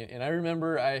everything. And I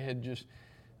remember I had just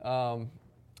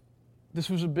this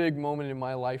was a big moment in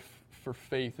my life for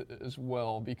faith as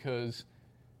well, because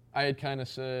I had kind of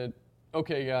said,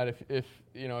 okay, God, if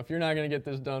you're not going to get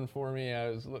this done for me, I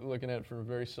was looking at it from a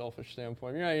very selfish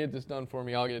standpoint. If you're not going to get this done for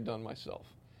me, I'll get it done myself.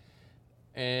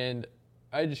 And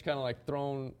I just kind of like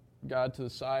thrown God to the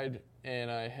side, and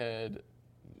I had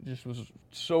just was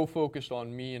so focused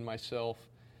on me and myself.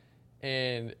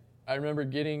 And I remember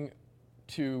getting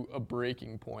to a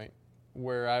breaking point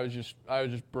where I was just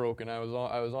broken. I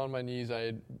was on my knees.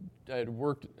 I tried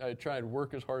to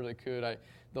work as hard as I could.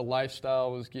 The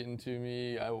lifestyle was getting to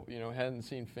me. I hadn't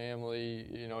seen family.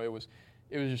 It was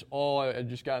just all. I had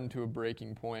just gotten to a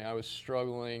breaking point. I was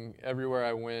struggling everywhere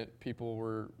I went. People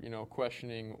were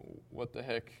questioning, what the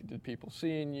heck did people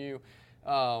see in you?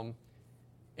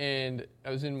 And I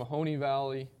was in Mahoney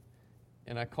Valley,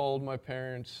 and I called my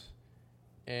parents,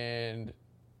 and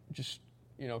just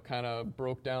kind of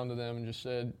broke down to them and just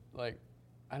said, like,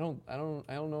 I don't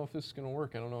know if this is going to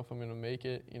work. I don't know if I'm going to make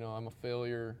it. I'm a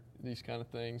failure. These kind of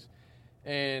things,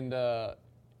 and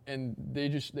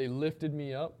they lifted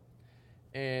me up,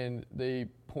 and they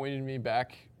pointed me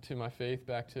back to my faith,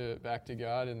 back to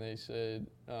God, and they said,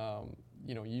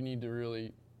 you need to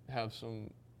really have some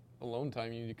alone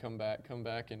time. You need to come back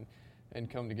and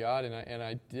come to God, and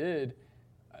I did.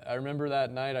 I remember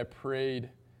that night I prayed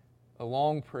a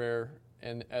long prayer.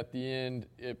 And at the end,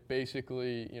 it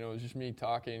basically, it was just me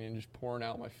talking and just pouring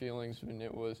out my feelings. And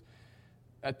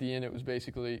at the end, it was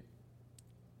basically,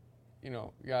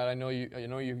 God, I know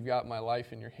you've got my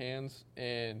life in your hands,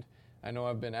 and I know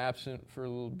I've been absent for a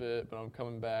little bit, but I'm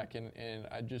coming back. And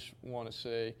I just want to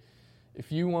say,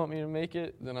 if you want me to make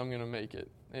it, then I'm going to make it.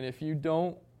 And if you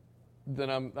don't, then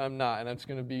I'm not, and it's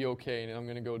going to be okay. And I'm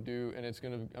going to go do, and I'm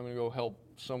going to go help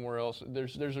somewhere else.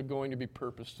 There's going to be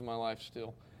purpose to my life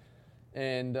still.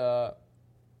 And I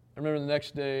remember the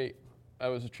next day, I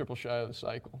was a triple shy of the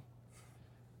cycle.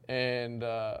 And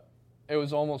it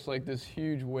was almost like this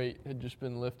huge weight had just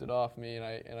been lifted off me. And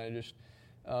I just,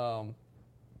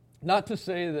 not to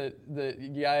say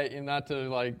that not to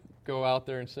like go out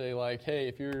there and say like, hey,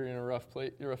 if you're in a rough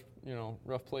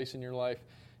place in your life,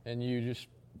 and you just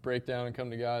break down and come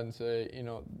to God and say,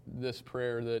 this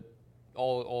prayer that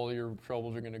all your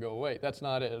troubles are going to go away. That's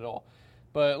not it at all.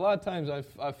 But a lot of times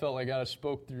I've felt like God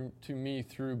spoke to me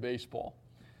through baseball.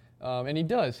 And he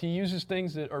does. He uses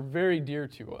things that are very dear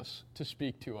to us to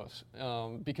speak to us,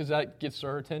 because that gets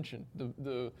our attention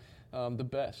the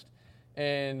best.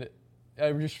 And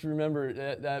I just remember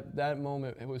that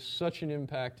moment. It was such an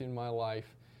impact in my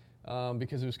life,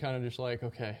 because it was kind of just like,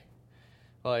 okay,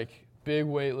 like big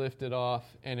weight lifted off,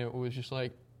 and it was just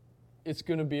like, it's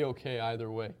going to be okay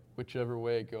either way, whichever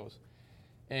way it goes.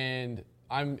 And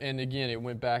again, it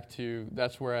went back to,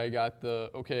 that's where I got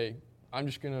okay, I'm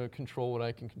just going to control what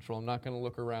I can control. I'm not going to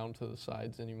look around to the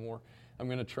sides anymore. I'm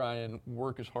going to try and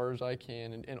work as hard as I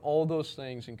can, and all those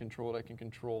things, and control what I can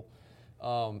control,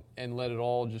 and let it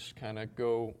all just kind of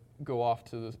go off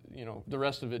to the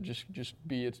rest of it just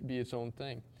be its own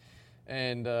thing.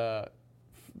 And I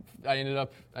ended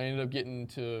up getting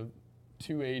to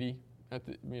 280 at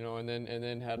the, and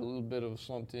then had a little bit of a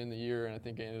slump to end the year, and I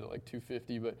think I ended at like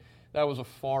 250, but that was a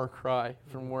far cry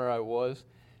from where I was,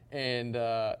 and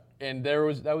that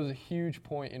was a huge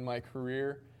point in my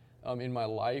career, in my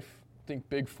life. I think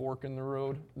big fork in the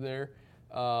road there.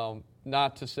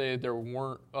 Not to say that there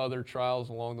weren't other trials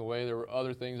along the way. There were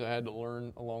other things I had to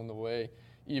learn along the way.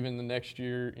 Even the next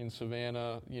year in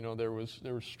Savannah, there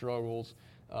were struggles.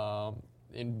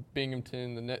 In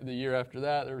Binghamton, the year after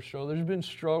that, there were struggles. There's been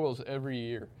struggles every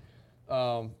year.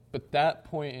 But that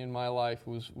point in my life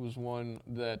was one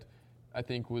that I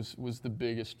think was the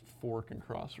biggest fork and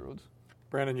crossroads.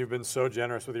 Brandon, you've been so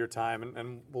generous with your time,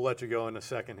 and we'll let you go in a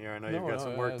second here. I know you've got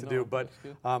some work to do, but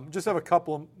just have a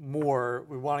couple more.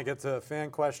 We want to get to a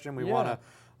fan question. We want to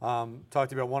talk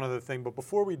to you about one other thing. But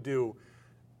before we do,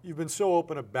 you've been so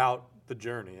open about the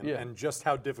journey and just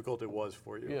how difficult it was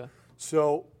for you. Yeah.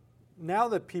 So now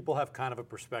that people have kind of a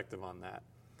perspective on that,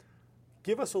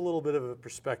 give us a little bit of a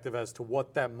perspective as to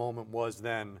what that moment was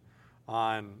then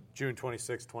on June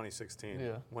 26,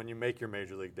 2016, when you make your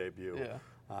Major League debut. Yeah.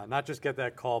 Not just get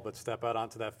that call, but step out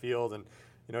onto that field, and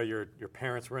your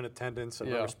parents were in attendance. I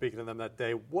remember speaking to them that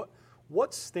day.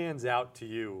 What stands out to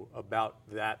you about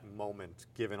that moment,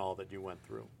 given all that you went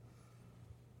through?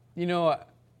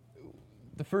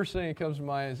 The first thing that comes to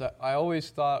mind is I always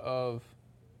thought of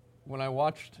when I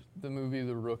watched the movie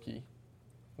The Rookie,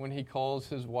 when he calls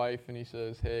his wife and he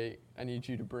says, "Hey, I need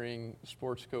you to bring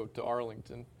Sports Coat to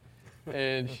Arlington."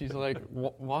 And she's like,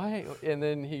 why? And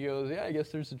then he goes, yeah, I guess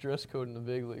there's a dress code in the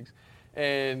big leagues.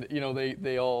 And,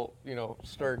 they all,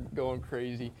 start going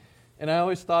crazy. And I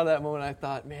always thought at that moment, I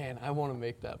thought, man, I want to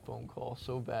make that phone call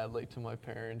so badly to my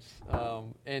parents.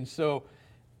 And so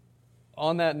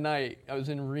on that night, I was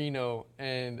in Reno,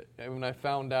 and when I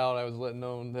found out, I was letting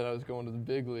known that I was going to the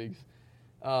big leagues.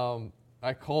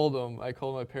 I called them. I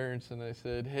called my parents, and I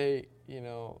said, hey,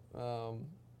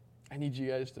 I need you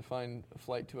guys to find a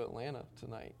flight to Atlanta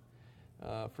tonight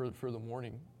for the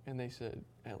morning. And they said,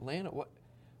 Atlanta? What?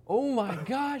 Oh my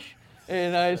gosh!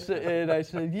 And I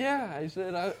said, yeah. I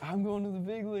said, I'm going to the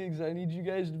big leagues. I need you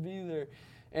guys to be there.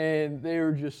 And they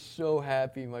were just so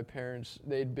happy. My parents,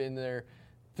 they'd been there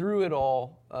through it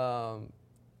all.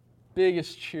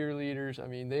 Biggest cheerleaders. I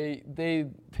mean, they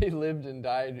lived and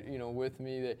died, with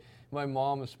me. My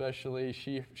mom especially,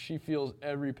 she feels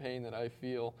every pain that I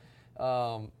feel.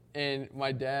 And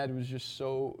my dad was just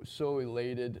so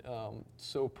elated,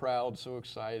 so proud, so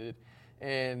excited.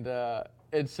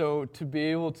 And so to be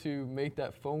able to make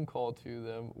that phone call to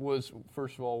them was,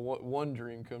 first of all, one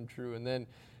dream come true. And then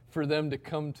for them to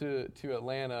come to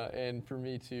Atlanta and for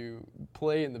me to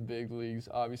play in the big leagues,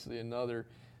 obviously another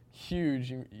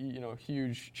huge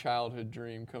childhood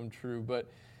dream come true. But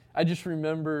I just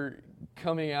remember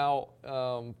coming out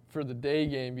for the day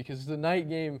game, because the night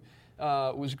game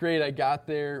was great. I got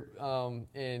there,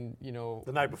 and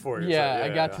the night before. I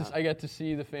got to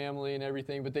see the family and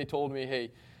everything. But they told me,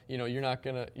 hey, you're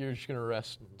just gonna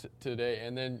rest today,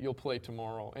 and then you'll play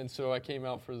tomorrow. And so I came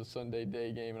out for the Sunday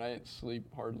day game, and I didn't sleep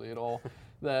hardly at all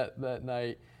that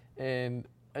night. And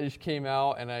I just came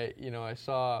out, and I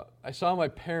saw my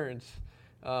parents.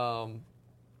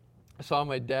 I saw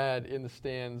my dad in the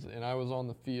stands, and I was on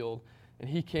the field, and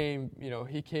he came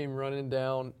running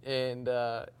down, and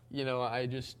I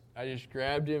just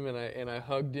grabbed him and I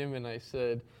hugged him, and I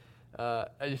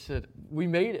just said, we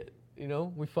made it.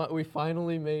 We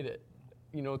finally made it,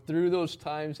 through those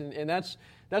times. And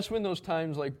that's when those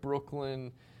times like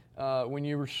Brooklyn, when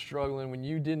you were struggling, when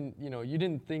you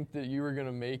didn't think that you were going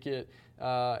to make it,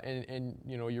 and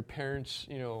your parents,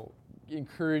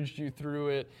 encouraged you through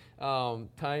it.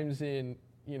 Times in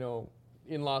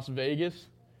Las Vegas,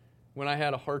 when I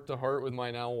had a heart-to-heart with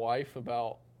my now wife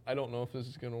about, I don't know if this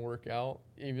is going to work out,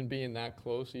 even being that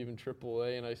close, even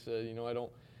AAA, and I said,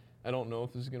 I don't know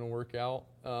if this is going to work out.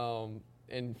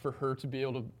 And for her to be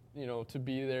able to, to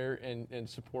be there and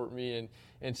support me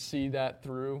and see that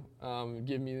through,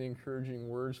 give me the encouraging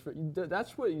words.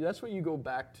 That's what you go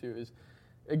back to is,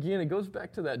 again, it goes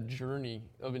back to that journey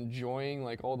of enjoying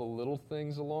like all the little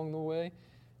things along the way.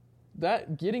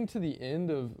 That getting to the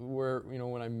end of where,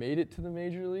 when I made it to the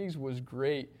major leagues was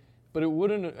great, but it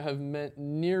wouldn't have meant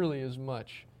nearly as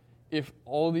much if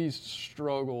all these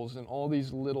struggles and all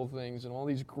these little things and all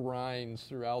these grinds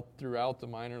throughout the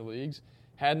minor leagues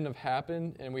hadn't have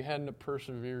happened and we hadn't have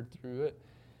persevered through it.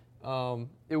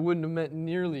 It wouldn't have meant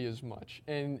nearly as much.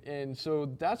 And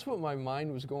so that's what my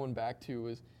mind was going back to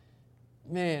was,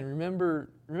 man, remember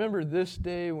this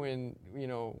day when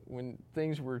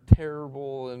things were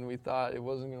terrible and we thought it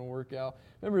wasn't going to work out.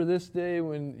 Remember this day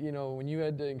when you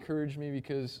had to encourage me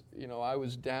because I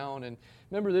was down, and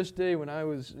remember this day when I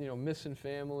was missing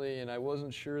family and I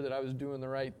wasn't sure that I was doing the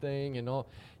right thing and all,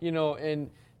 and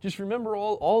just remember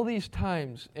all these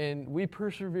times, and we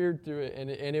persevered through it,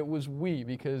 and it was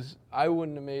because I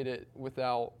wouldn't have made it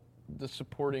without the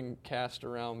supporting cast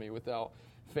around me, without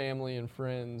family and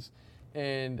friends.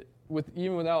 And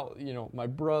even without my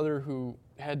brother, who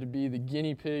had to be the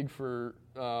guinea pig for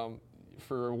a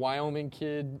Wyoming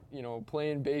kid,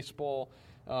 playing baseball.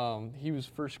 He was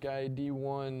first guy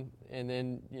D1, and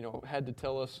then had to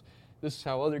tell us this is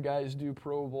how other guys do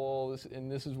pro ball, and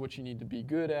this is what you need to be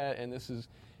good at,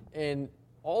 and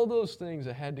all those things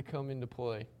that had to come into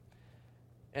play.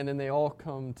 And then they all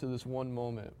come to this one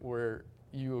moment where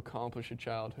you accomplish a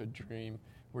childhood dream,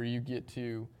 where you get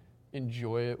to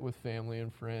enjoy it with family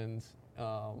and friends.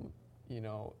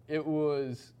 It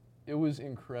was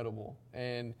incredible.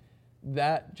 And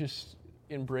that just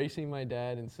embracing my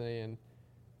dad and saying,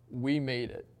 we made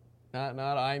it. Not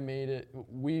I made it,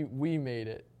 we made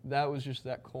it. That was just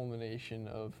that culmination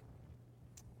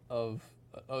of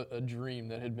a dream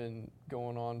that had been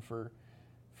going on for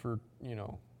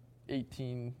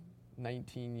 18,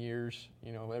 19 years,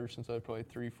 ever since I was probably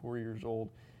 3-4 years old.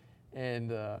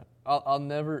 And I'll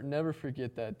never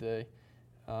forget that day.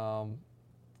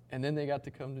 And then they got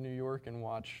to come to New York and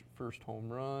watch first home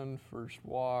run, first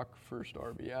walk, first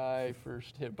RBI,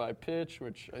 first hit by pitch,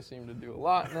 which I seem to do a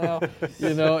lot now.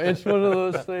 It's one of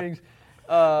those things.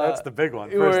 That's the big one.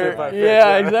 First where- hit by pitch.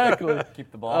 yeah, exactly.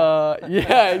 Keep the ball.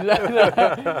 Yeah,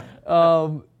 exactly.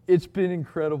 It's been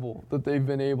incredible that they've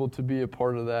been able to be a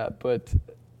part of that, but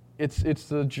it's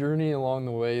the journey along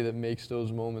the way that makes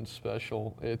those moments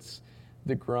special. It's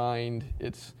the grind.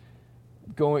 It's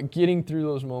getting through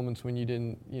those moments when you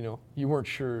didn't, you weren't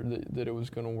sure that it was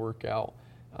going to work out.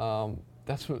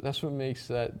 That's what makes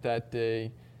that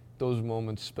day, those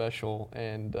moments special,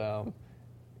 and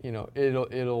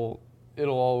it'll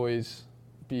always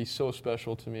be so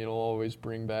special to me. It'll always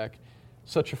bring back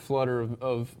such a flutter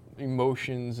of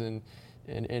emotions and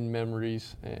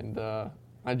memories, and I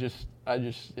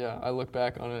look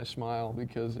back on it and I smile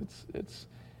because it's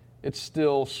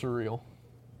still surreal.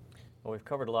 Well, we've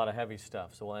covered a lot of heavy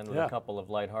stuff, so we'll end with Yeah. a couple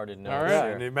of lighthearted notes. All right. Yeah,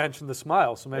 here. and you mentioned the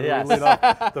smile, so maybe Yes. we lead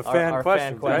off the fan Our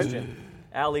questions, fan question. right?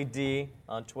 Allie D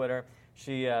on Twitter.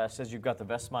 She says you've got the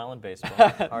best smile in baseball.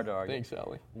 Hard to argue. Thanks,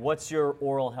 Allie. What's your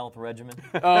oral health regimen?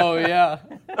 Oh, yeah.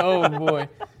 Oh, boy.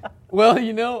 Well,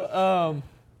 he'll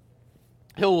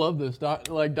love this.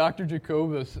 Like Dr.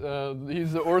 Jacobus,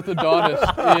 he's the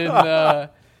orthodontist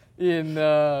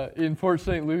in Port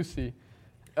St. Lucie.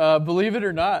 Believe it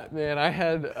or not, man,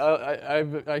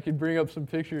 I could bring up some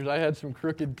pictures. I had some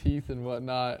crooked teeth and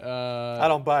whatnot. I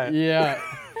don't buy it. Yeah,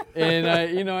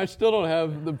 and I still don't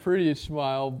have the prettiest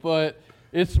smile, but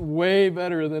it's way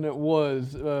better than it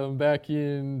was back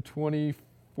in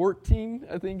 2014.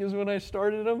 I think is when I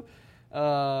started them,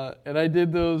 and I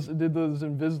did those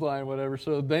Invisalign, whatever.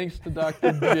 So thanks to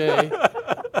Dr. J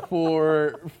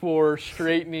for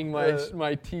straightening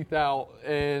my teeth out,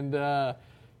 and.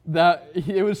 That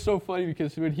it was so funny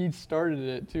because when he started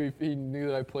it too, he knew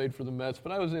that I played for the Mets,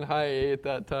 but I was in high A at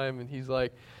that time, and he's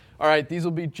like, "All right, these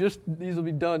will be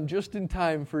done just in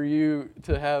time for you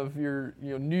to have your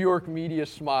New York media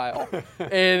smile."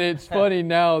 And it's funny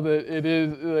now that it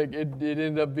is like it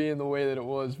ended up being the way that it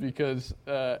was because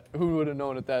who would have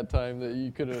known at that time that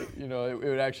you could have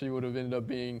it actually would have ended up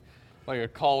being like a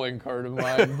calling card of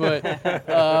mine,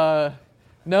 but.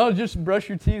 No, just brush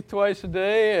your teeth twice a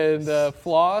day and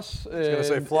floss. I was going to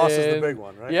say floss is the big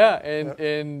one, right? Yeah,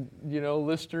 and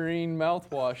Listerine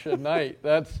mouthwash at night.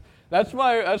 That's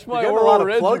my You're getting a oral lot of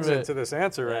regimen. plugs into this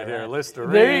answer right here. Listerine.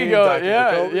 There you go. Dr.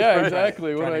 Jacoby, Yeah, right?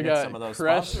 exactly. What Trying do I to get got? some of those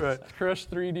Crest, sponsors. Crest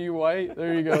 3D White.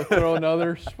 There you go. Throw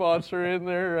another sponsor in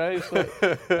there, right? So,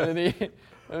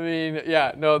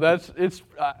 it's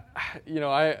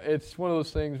it's one of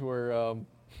those things where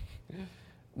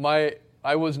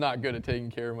I was not good at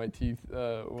taking care of my teeth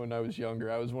when I was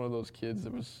younger. I was one of those kids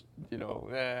that was,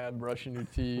 brushing your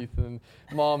teeth, and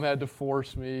mom had to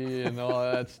force me and all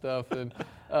that stuff. And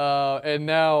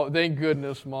now, thank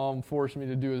goodness, mom forced me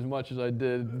to do as much as I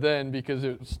did then because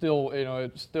it still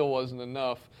wasn't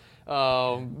enough.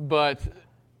 But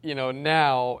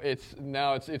now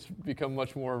it's become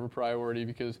much more of a priority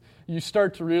because you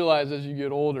start to realize as you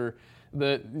get older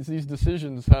that these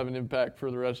decisions have an impact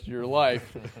for the rest of your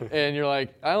life. And you're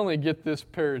like, I only get this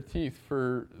set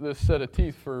of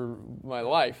teeth for my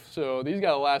life. So these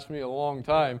got to last me a long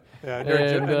time. Yeah,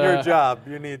 and your job,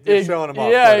 you're showing them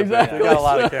off. Yeah, quite a bit. exactly. You got a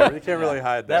lot of camera. You can't really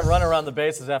hide That that. run around the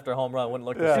bases after a home run wouldn't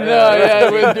look the same.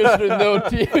 With no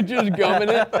teeth, just gumming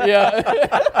it.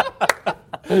 Yeah.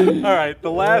 All right,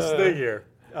 the last thing here,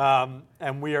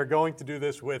 and we are going to do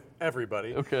this with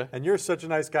everybody. Okay. And you're such a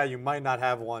nice guy, you might not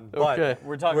have one, but Okay.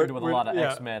 We're talking with a lot of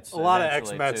ex-Mets. A lot of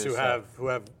eventually, ex-Mets too, who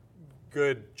have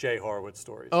good Jay Horwitz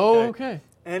stories. Oh, okay.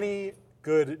 Any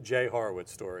good Jay Horwitz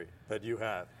story that you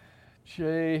have?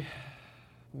 Jay,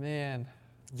 man.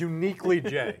 Uniquely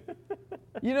Jay.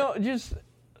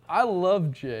 I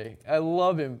love Jay. I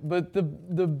love him. But the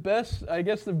best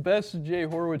Jay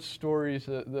Horwitz stories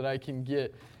that I can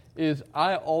get is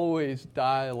I always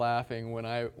die laughing when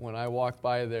I walk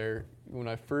by there when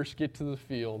I first get to the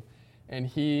field and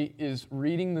he is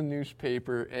reading the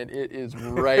newspaper and it is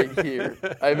right here.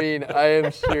 I mean, I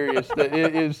am serious that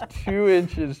it is 2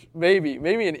 inches, maybe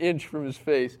an inch from his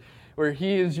face, where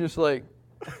he is just like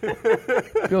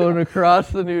going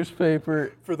across the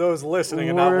newspaper. For those listening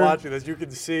and not watching this, you can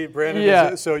see Brandon.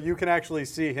 Yeah. So you can actually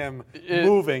see him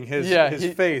moving his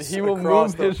face. He will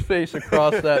across move his face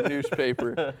across that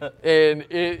newspaper, and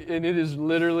it is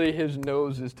literally his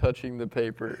nose is touching the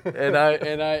paper, and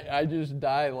I just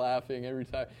die laughing every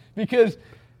time because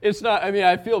it's not. I mean,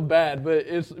 I feel bad, but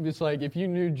it's like if you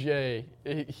knew Jay,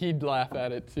 he'd laugh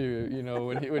at it too.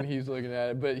 When he's looking at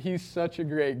it. But he's such a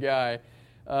great guy.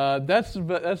 That's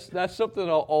something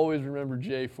I'll always remember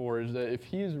Jay for, is that if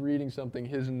he's reading something,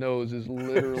 his nose is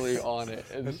literally on it.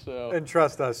 And And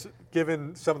trust us,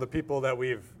 given some of the people that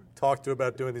we've talk to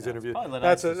about doing these interviews. probably the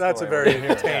That's a nicest very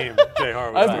story. tame Jay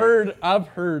Harwood. I've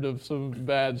heard of some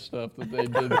bad stuff that they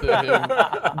did to him,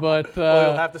 but Well,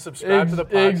 you'll have to subscribe to the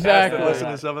podcast exactly. and listen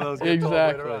to some of those. Get told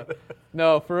later on. Exactly.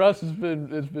 No, for us it's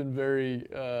been very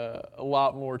a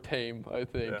lot more tame. I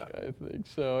think.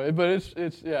 So, but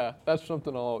it's that's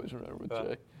something I'll always remember with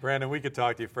Jay. Brandon, we could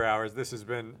talk to you for hours. This has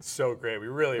been so great. We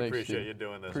really Thanks, appreciate Steve. you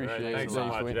doing this. Appreciate right? it. Thanks so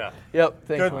Thanks, much. Wayne. Yeah. Yep.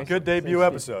 Thanks, Wayne. Good debut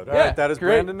episode. All Yeah, right, that is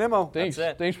great. Brandon Nimmo. Thanks.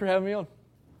 That's it. Thanks for having me on.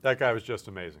 That guy was just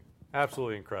amazing.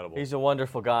 Absolutely incredible. He's a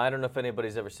wonderful guy. I don't know if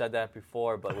anybody's ever said that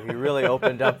before, but he really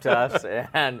opened up to us,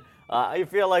 and I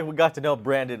feel like we got to know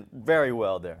Brandon very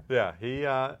well there. Yeah, he.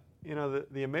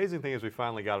 The amazing thing is we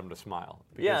finally got him to smile.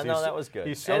 Yeah, because that was good.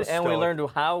 He's so and we stoic. learned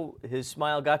how his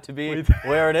smile got to be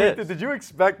where it is. Did you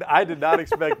expect? I did not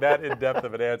expect that in depth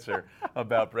of an answer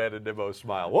about Brandon Nimmo's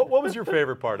smile. What was your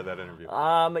favorite part of that interview?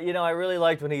 I really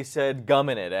liked when he said "gum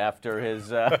in it" after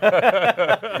his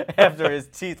after his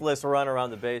teethless run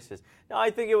around the bases. No, I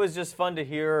think it was just fun to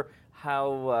hear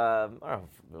how I don't know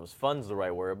if it was fun's the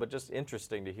right word, but just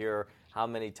interesting to hear how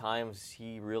many times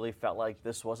he really felt like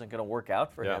this wasn't going to work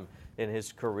out for him in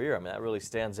his career. I mean, that really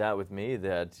stands out with me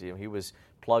that he was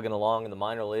plugging along in the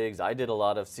minor leagues. I did a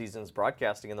lot of seasons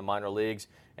broadcasting in the minor leagues,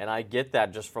 and I get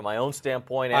that just from my own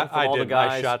standpoint and from I all did. the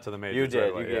guys. I shot to the majors. You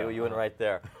did. Right away, You went right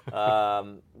there.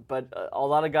 But a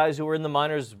lot of guys who were in the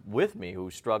minors with me who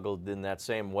struggled in that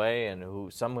same way,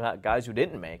 and some guys who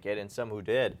didn't make it, and some who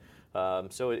did.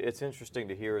 So it's interesting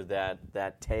to hear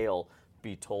that tale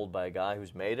be told by a guy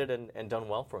who's made it and done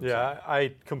well for himself. Yeah,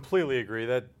 I completely agree.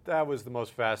 That was the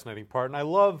most fascinating part. And I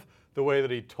love the way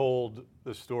that he told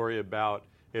the story about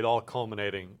it all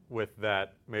culminating with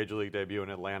that Major League debut in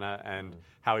Atlanta and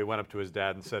how he went up to his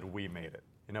dad and said, "We made it.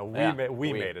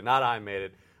 We made it. Not I made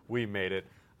it. We made it."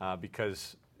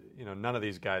 Because none of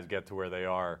these guys get to where they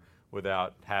are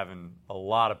without having a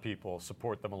lot of people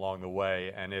support them along the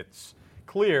way. And it's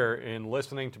clear in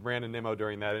listening to Brandon Nimmo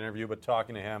during that interview, but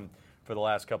talking to him for the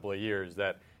last couple of years,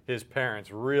 that his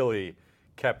parents really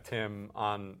kept him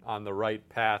on the right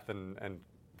path and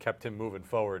kept him moving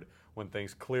forward when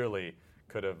things clearly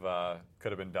could have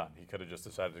been done. He could have just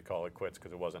decided to call it quits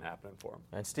because it wasn't happening for him.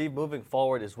 And Steve, moving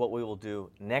forward is what we will do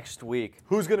next week.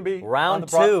 Who's going to be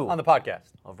round on two on the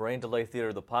podcast? Of Rain Delay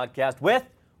Theater, the podcast with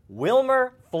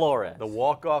Wilmer Flores, the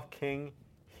walk-off king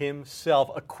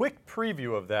himself. A quick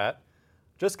preview of that.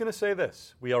 Just going to say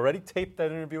this. We already taped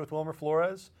that interview with Wilmer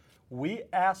Flores. We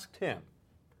asked him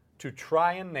to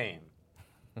try and name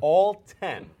all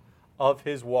 10 of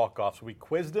his walk-offs. We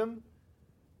quizzed him.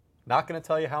 Not going to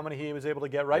tell you how many he was able to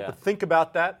get right, but think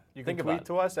about that. You can tweet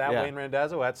to us at Wayne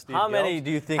Randazzo, at Steve How Gelbs. many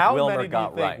do you think how Wilmer many do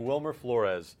got you think right? Wilmer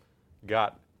Flores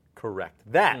got correct?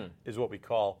 That is what we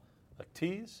call a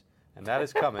tease, and that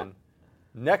is coming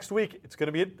next week. It's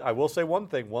going to be, I will say one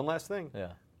last thing.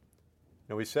 Yeah.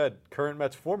 We said current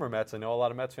Mets, former Mets. I know a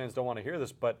lot of Mets fans don't want to hear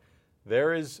this, but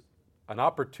there is an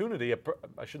opportunity,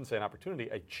 I shouldn't say an opportunity,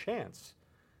 a chance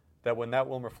that when that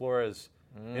Wilmer Flores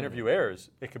interview airs,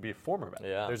 it could be a former Met.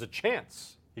 Yeah. There's a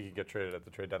chance he could get traded at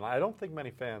the trade deadline. I don't think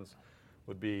many fans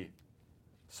would be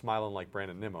smiling like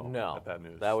Brandon Nimmo at that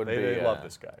news. That would they love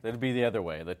this guy. It'd be the other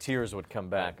way. The tears would come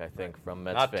back, I think, from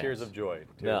Mets Not fans. tears of joy,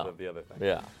 tears of the other thing.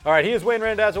 Yeah. All right, he is Wayne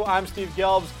Randazzo. I'm Steve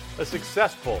Gelbs. A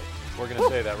successful, we're going to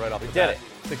say that right off the bat. Did it.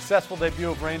 Successful debut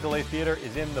of Rain Delay Theater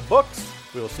is in the books.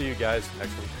 We will see you guys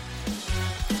next week.